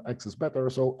restaurant X is better,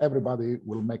 so everybody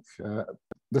will make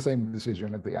the same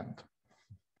decision at the end.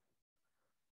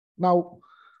 Now,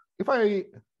 if I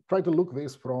try to look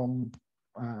this from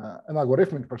an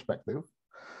algorithmic perspective,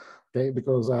 okay,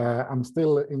 because I'm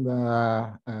still in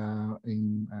the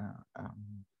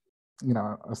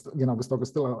this talk is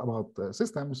still about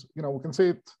systems. We can see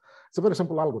it's a very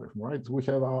simple algorithm, right? We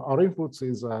have our inputs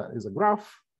is a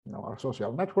graph, our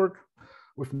social network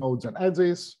with nodes and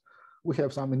edges. We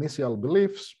have some initial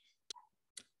beliefs,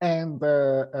 and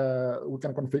we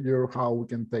can configure how we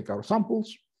can take our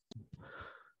samples.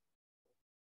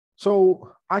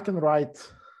 So I can write,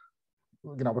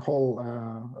 the whole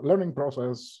learning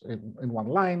process in one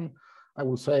line. I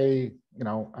will say,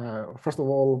 first of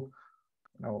all,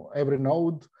 every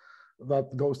node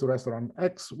that goes to restaurant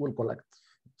X will collect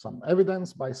some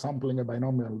evidence by sampling a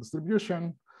binomial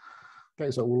distribution.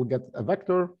 Okay, so we'll get a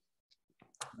vector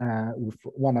with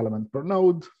 1 element per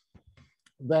node.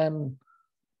 Then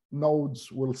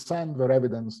nodes will send their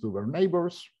evidence to their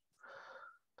neighbors,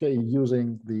 okay,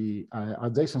 using the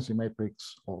adjacency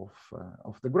matrix of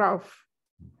the graph.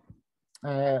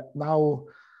 Now,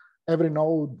 every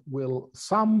node will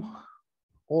sum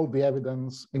all the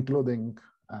evidence, including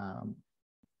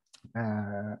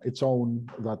its own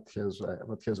that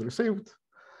has received.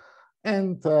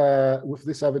 And with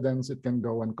this evidence, it can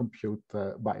go and compute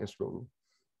bias rule,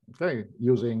 okay,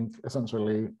 using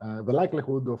essentially the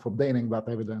likelihood of obtaining that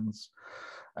evidence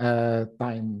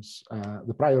times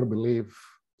the prior belief,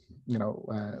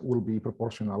 will be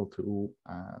proportional to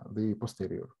the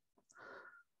posterior.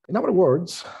 In other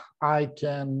words, I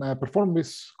can perform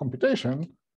this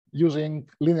computation using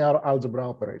linear algebra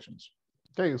operations.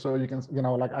 Okay, so you can,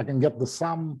 I can get the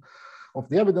sum of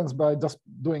the evidence by just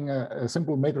doing a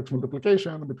simple matrix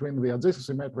multiplication between the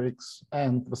adjacency matrix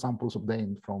and the samples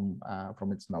obtained from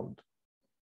its node.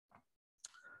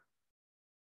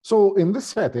 So in this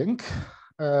setting,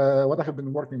 what I have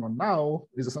been working on now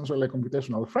is essentially a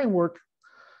computational framework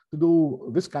to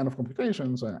do this kind of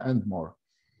computations and more.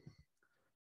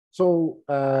 So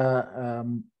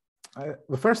the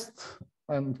first,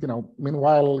 and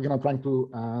meanwhile, trying to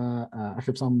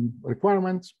have some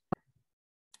requirements.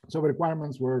 So the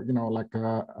requirements were,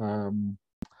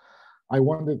 I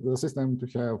wanted the system to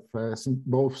have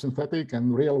both synthetic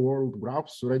and real-world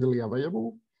graphs readily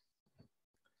available.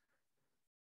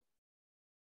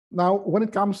 Now, when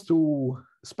it comes to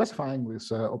specifying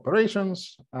these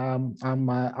operations, I'm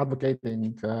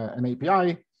advocating an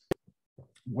API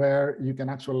where you can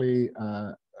actually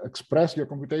express your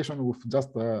computation with just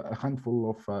a handful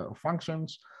of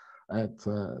functions at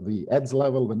the edge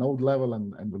level, the node level,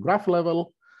 and the graph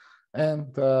level.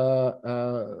 And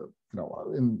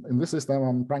in this system,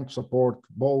 I'm trying to support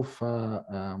both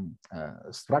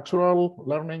structural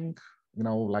learning,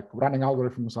 like running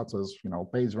algorithms such as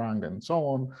PageRank and so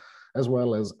on, as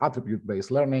well as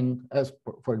attribute-based learning, as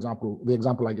for example, the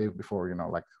example I gave before,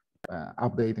 like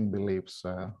updating beliefs,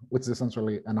 which is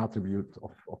essentially an attribute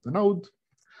of the node,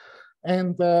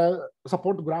 and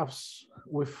support graphs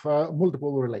with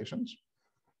multiple relations.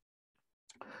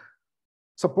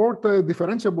 Support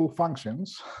differentiable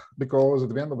functions, because at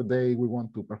the end of the day, we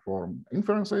want to perform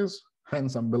inferences.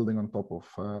 Hence, I'm building on top of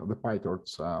the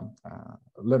PyTorch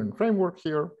learning framework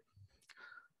here.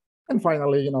 And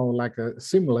finally, like a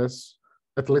seamless,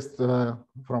 at least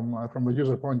from the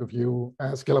user point of view,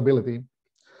 scalability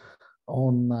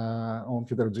on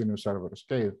heterogeneous servers,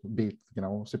 okay, be it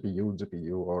CPU,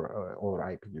 GPU, or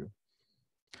IPU.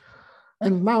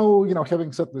 And now,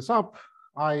 having set this up,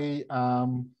 I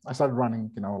started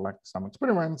running, like some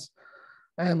experiments,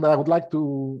 and I would like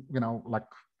to, like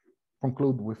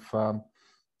conclude with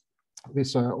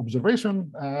this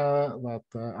observation that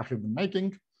I have been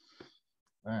making,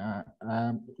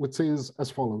 which is as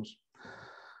follows.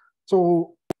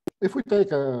 So if we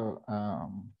take a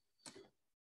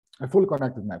fully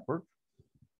connected network,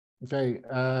 okay,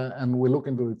 and we look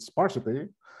into its sparsity,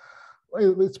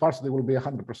 its sparsity will be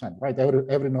 100%, right?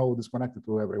 Every node is connected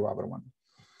to every other one.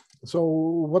 So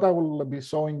what I will be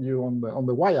showing you on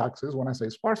the y-axis, when I say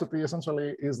sparsity,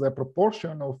 essentially is the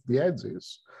proportion of the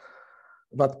edges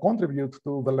that contribute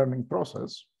to the learning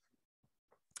process.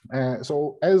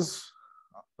 So as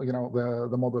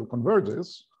the model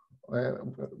converges,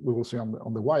 we will see on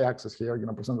the y-axis here,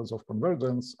 percentage of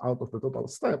convergence out of the total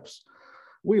steps.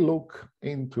 We look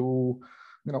into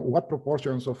what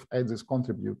proportions of edges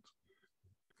contribute.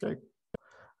 Okay.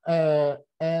 I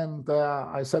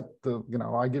said,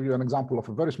 I give you an example of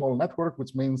a very small network,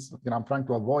 which means, I'm trying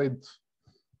to avoid,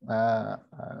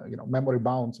 memory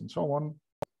bounds and so on.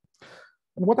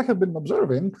 And what I have been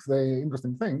observing, the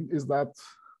interesting thing is that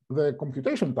the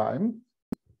computation time,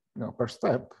 per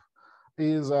step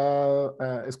is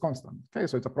constant. Okay,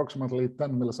 so it's approximately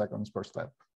 10 milliseconds per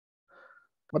step.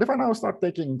 But if I now start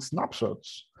taking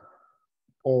snapshots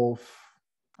of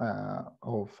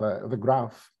the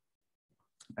graph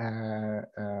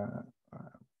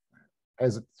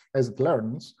as it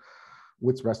learns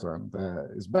which restaurant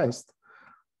is best,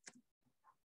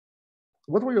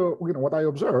 what I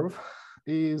observe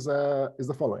is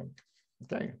the following.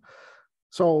 Okay,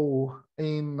 so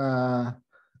in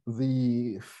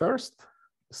the first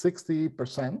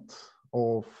 60%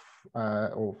 of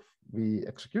the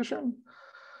execution,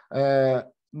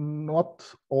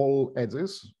 not all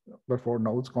edges, therefore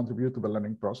nodes, contribute to the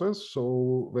learning process.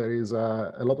 So there is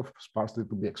a lot of sparsity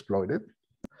to be exploited.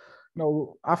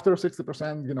 After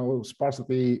 60%,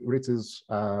 sparsity reaches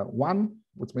 1,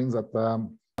 which means that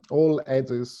all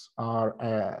edges are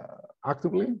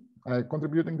actively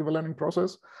contributing to the learning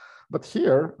process. But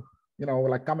here,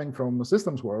 like coming from the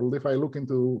systems world, if I look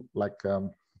into like the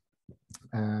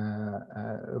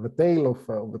tail of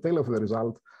the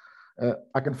result,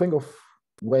 I can think of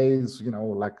ways,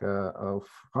 of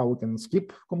how we can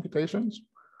skip computations.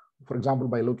 For example,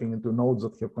 by looking into nodes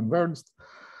that have converged,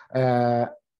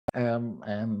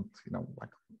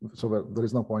 so there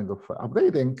is no point of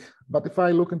updating. But if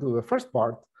I look into the first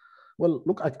part, well,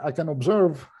 look, I can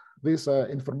observe these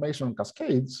information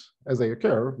cascades as they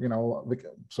occur.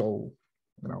 So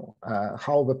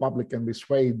how the public can be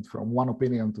swayed from one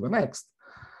opinion to the next.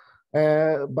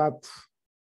 But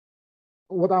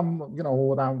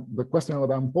the question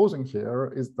that I'm posing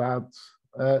here is that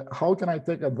how can I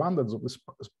take advantage of these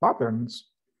patterns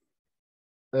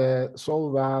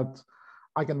so that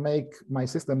I can make my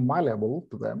system malleable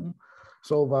to them,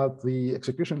 so that the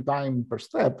execution time per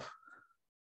step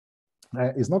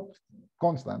is not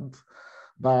constant,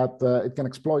 but it can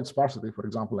exploit sparsity, for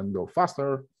example, and go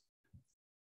faster.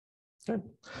 Okay.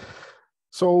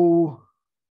 So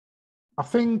I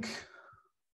think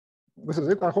this is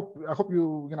it. I hope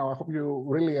you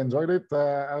really enjoyed it.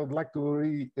 I would like to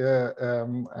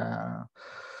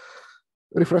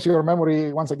refresh your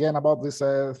memory once again about these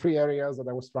 3 areas that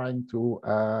I was trying to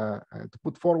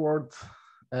put forward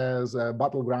as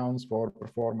battlegrounds for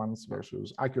performance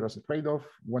versus accuracy trade-off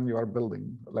when you are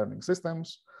building learning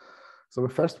systems. So the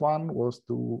first one was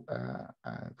to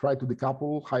try to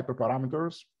decouple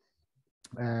hyperparameters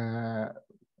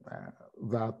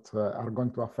that are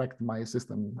going to affect my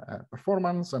system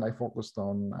performance, and I focused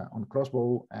on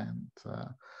Crossbow, and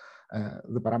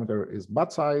the parameter is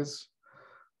batch size.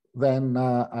 Then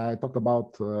I talked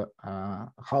about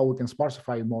how we can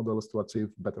sparsify models to achieve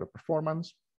better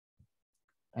performance,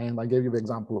 and I gave you the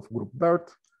example of group BERT.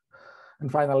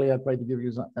 And finally, I tried to give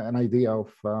you an idea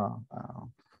of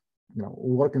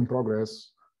work in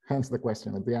progress, hence the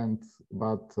question at the end,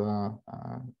 but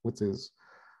which is,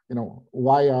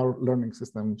 why our learning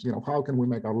systems, how can we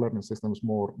make our learning systems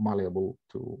more malleable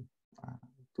to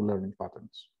learning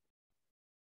patterns?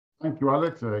 Thank you,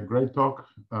 Alex. Great talk.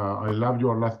 I loved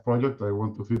your last project. I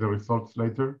want to see the results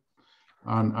later,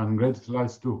 and great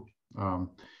slides too.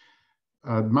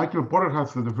 Michael Porter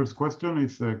has the first question.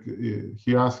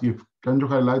 He asks can you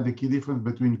highlight the key difference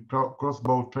between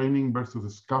Crossbow training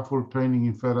versus scaffold training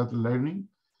in federated learning,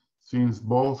 since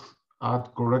both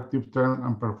add corrective term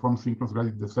and perform synchronous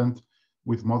gradient descent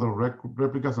with model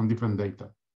replicas and different data.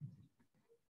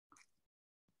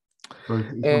 So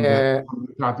it's on the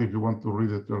chat if you want to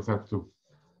read it yourself too.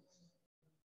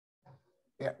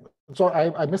 Yeah, so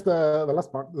I missed the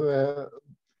last part.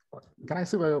 Can I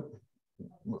see the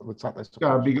chat?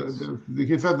 Yeah, because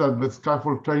he said that the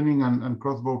scaffold training and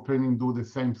Crossbow training do the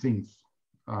same things.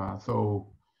 So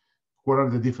what are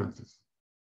the differences?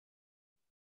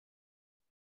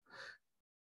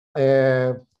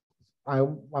 I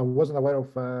wasn't aware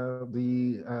of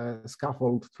the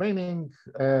scaffold training.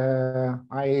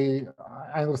 I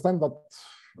understand that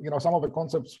some of the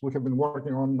concepts we have been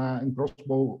working on in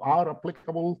Crossbow are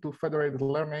applicable to federated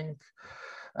learning,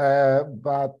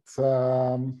 but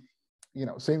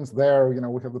since there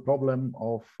we have the problem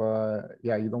of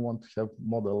you don't want to have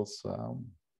models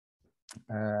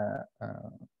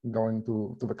going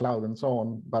to the cloud and so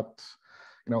on. But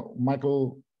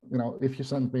Michael, if you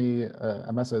send me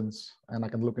a message and I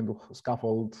can look into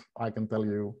scaffold, I can tell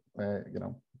you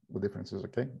the differences.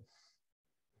 Okay.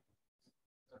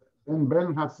 And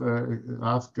Ben has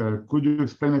asked, could you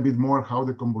explain a bit more how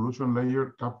the convolution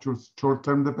layer captures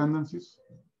short-term dependencies?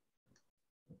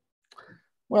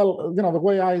 Well, the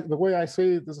way I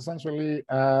see it is essentially,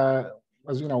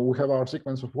 as we have our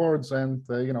sequence of words, and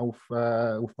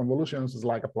with convolutions, it's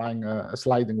like applying a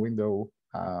sliding window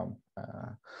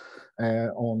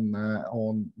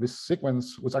on this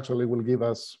sequence, which actually will give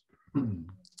us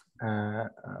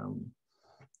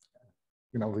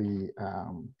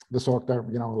the short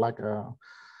term, like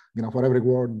for every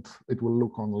word, it will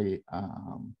look only a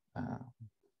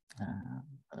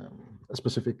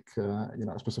specific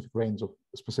specific range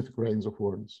of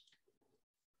words.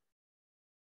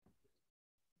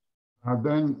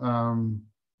 Then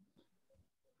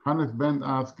Hannes Ben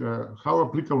asked, how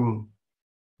applicable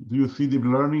do you see deep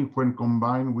learning when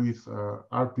combined with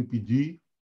RPPG,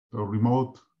 so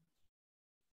remote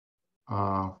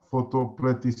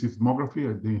photoplethysmography?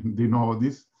 I didn't know about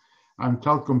this, and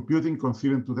cloud computing,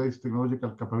 considering today's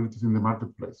technological capabilities in the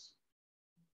marketplace?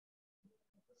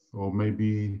 So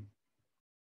maybe.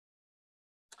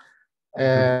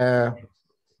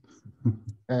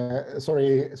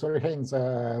 Sorry, Haynes.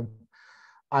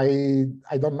 I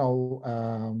don't know.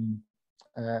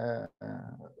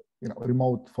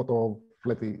 Remote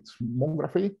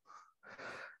photoplethysmography.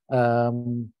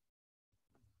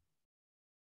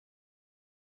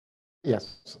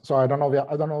 Yes, so I don't know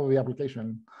the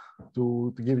application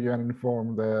to give you an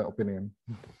informed opinion.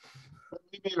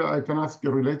 Maybe I can ask a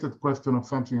related question of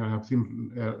something I have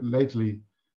seen lately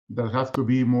that has to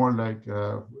be more like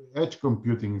edge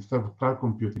computing instead of cloud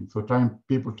computing. So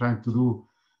people trying to do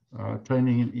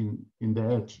training in the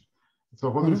edge. So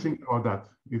what do you think about that?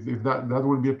 If that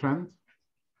will be a trend?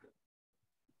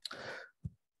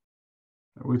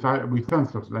 With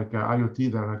sensors like IoT,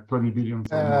 there are 20 billion.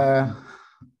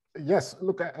 Yes,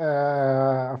 look,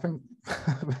 I think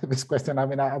this question, I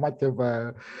might have,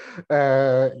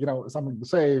 something to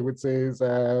say, which is,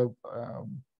 it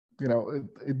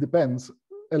depends.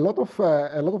 A lot of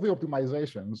the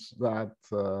optimizations that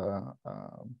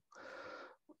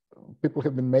people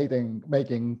have been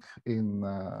making in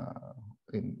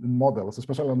models,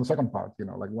 especially on the second part,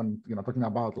 like when talking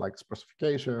about like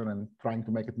specification and trying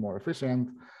to make it more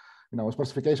efficient.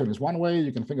 Specification is one way.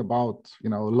 You can think about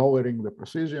lowering the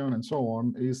precision and so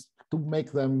on, is to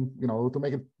make them to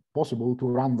make it possible to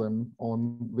run them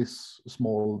on these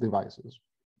small devices.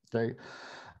 Okay,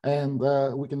 and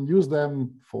we can use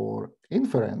them for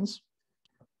inference.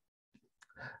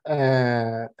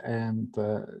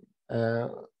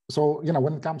 So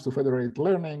when it comes to federated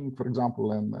learning, for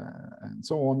example, and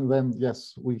so on, then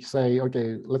yes, we say,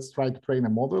 okay, let's try to train a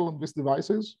model on these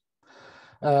devices.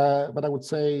 But I would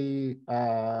say,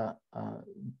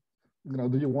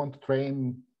 do you want to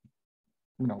train,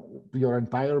 your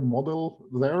entire model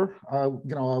there? I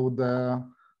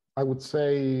would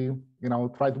say,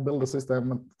 try to build a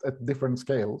system at different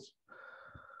scales,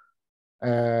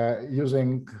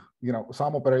 using,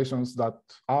 some operations that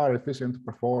are efficient to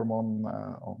perform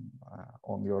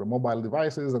on your mobile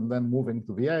devices, and then moving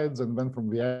to the edge, and then from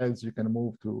the edge you can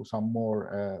move to some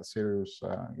more serious,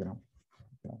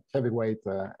 heavyweight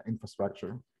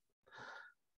infrastructure.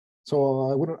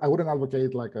 So I wouldn't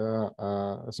advocate like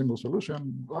a single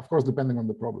solution, of course, depending on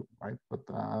the problem, right? But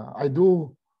I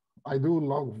do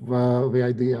love the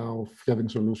idea of having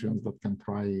solutions that can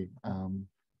try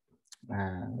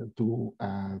to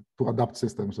adapt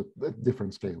systems at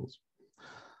different scales.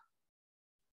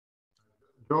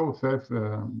 Joe says,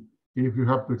 if you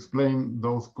have to explain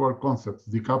those core concepts,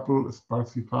 decouple,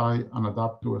 sparsify, and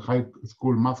adapt to a high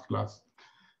school math class,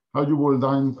 how you will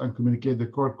design and communicate the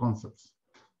core concepts?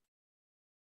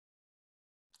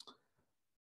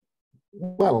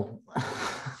 Well,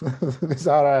 these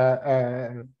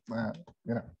are,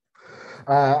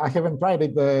 I haven't tried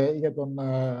it yet on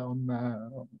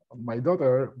my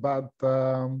daughter, but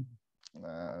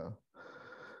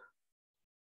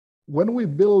when we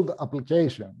build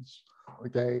applications,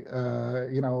 okay,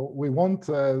 we want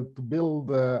to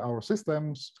build our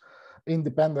systems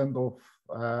independent of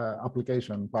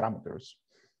application parameters.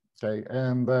 Okay,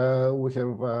 and we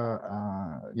have,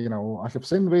 you know, I have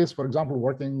seen this, for example,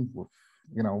 working with,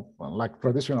 you know, like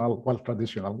traditional,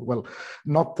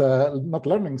 not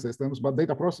learning systems, but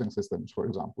data processing systems, for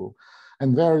example.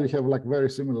 And there you have like very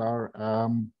similar,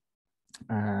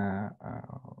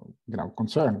 you know,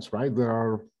 concerns, right? There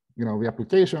are, you know, the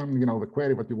application, you know, the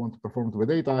query that you want to perform to the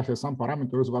data has some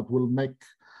parameters that will make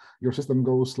your system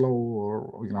go slow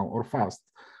or, you know, or fast.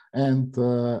 And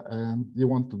you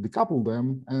want to decouple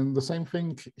them. And the same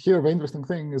thing here, the interesting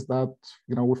thing is that,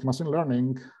 you know, with machine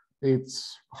learning,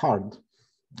 it's hard.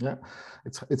 Yeah,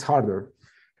 it's harder.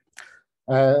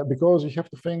 Because you have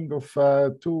to think of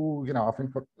two, you know, I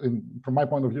think from my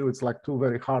point of view, it's like two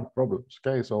very hard problems.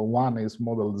 Okay, so one is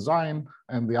model design,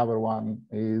 and the other one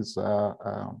is, you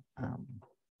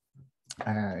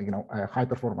know, high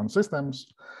performance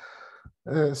systems.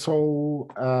 So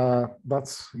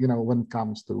that's, you know, when it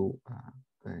comes to,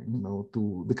 you know,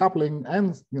 to decoupling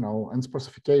and, you know, and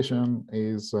specification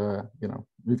is, you know,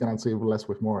 you can achieve less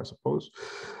with more, I suppose.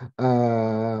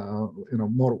 You know,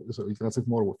 more, so you can achieve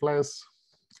more with less.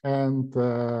 And,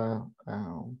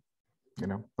 you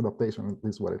know, adaptation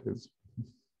is what it is.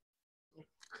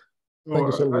 Thank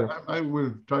you, Silvia. I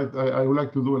will try, I would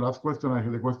like to do a last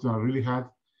question. The question I really had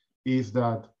is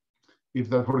that, if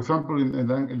that, for example, in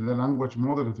the language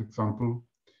model example,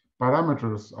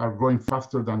 parameters are growing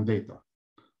faster than data.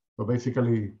 So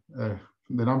basically, the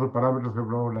number of parameters have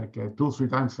grown like 2-3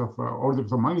 times of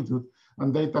orders of magnitude,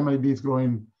 and data maybe is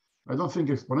growing, I don't think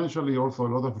exponentially, also a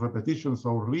lot of repetition.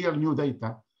 So real new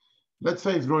data, let's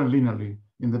say it's growing linearly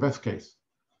in the best case.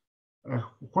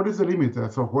 What is the limit?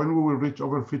 So when we will reach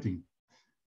overfitting?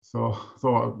 So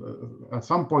at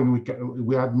some point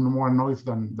we add more noise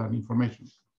than information.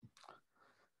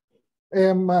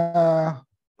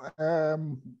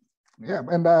 Yeah,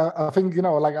 and I think, you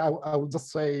know, like I would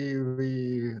just say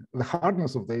the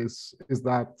hardness of this is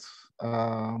that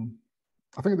I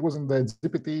think it was in the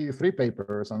GPT-3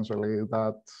 paper essentially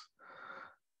that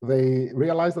they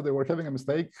realized that they were having a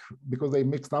mistake because they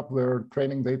mixed up their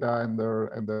training data and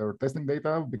their testing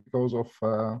data because of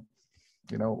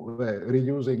you know,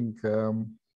 reusing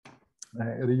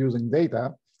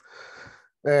data.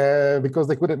 Because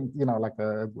they couldn't, you know, like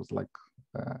it was like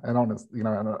an honest, you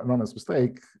know, an honest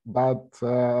mistake. But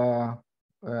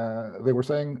they were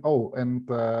saying, oh, and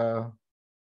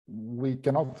we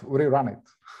cannot rerun it.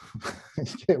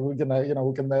 We can, you know,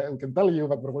 we can tell you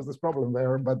that there was this problem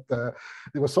there, but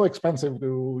it was so expensive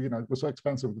to, you know, it was so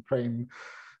expensive to train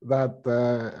that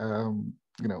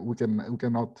you know, we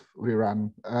cannot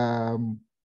rerun.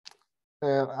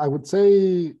 I would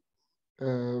say,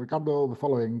 Ricardo, the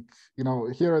following, you know,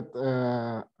 here at,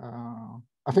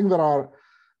 I think there are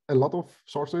a lot of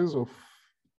sources of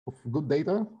good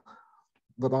data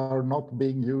that are not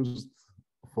being used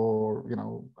for, you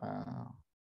know,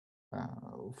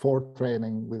 for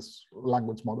training these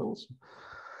language models.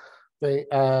 Okay,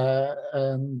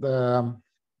 and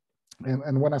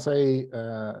when I say,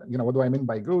 you know, what do I mean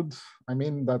by good? I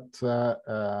mean that,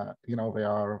 you know, they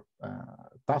are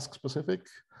task specific.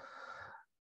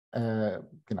 You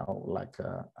know, like,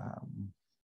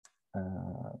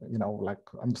 you know, like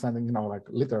understanding, you know, like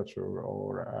literature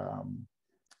or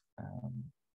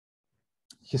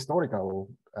historical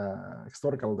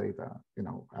data, you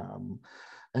know,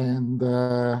 and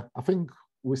I think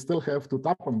we still have to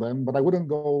tap on them, but I wouldn't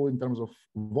go in terms of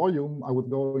volume. I would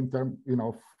go in terms, you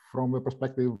know, from the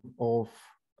perspective of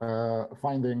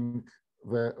finding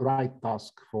the right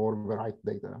task for the right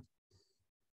data.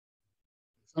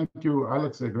 Thank you,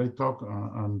 Alex. A great talk,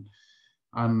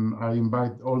 and I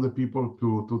invite all the people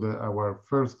to our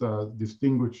first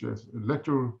distinguished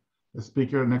lecture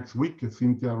speaker next week,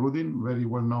 Cynthia Rudin, very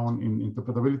well known in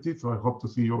interpretability. So I hope to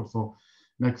see you also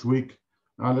next week.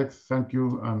 Alex, thank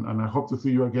you, and I hope to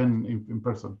see you again in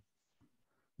person.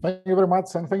 Thank you very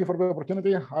much, and thank you for the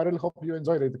opportunity. I really hope you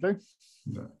enjoyed it. Okay.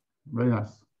 Yeah, very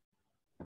nice.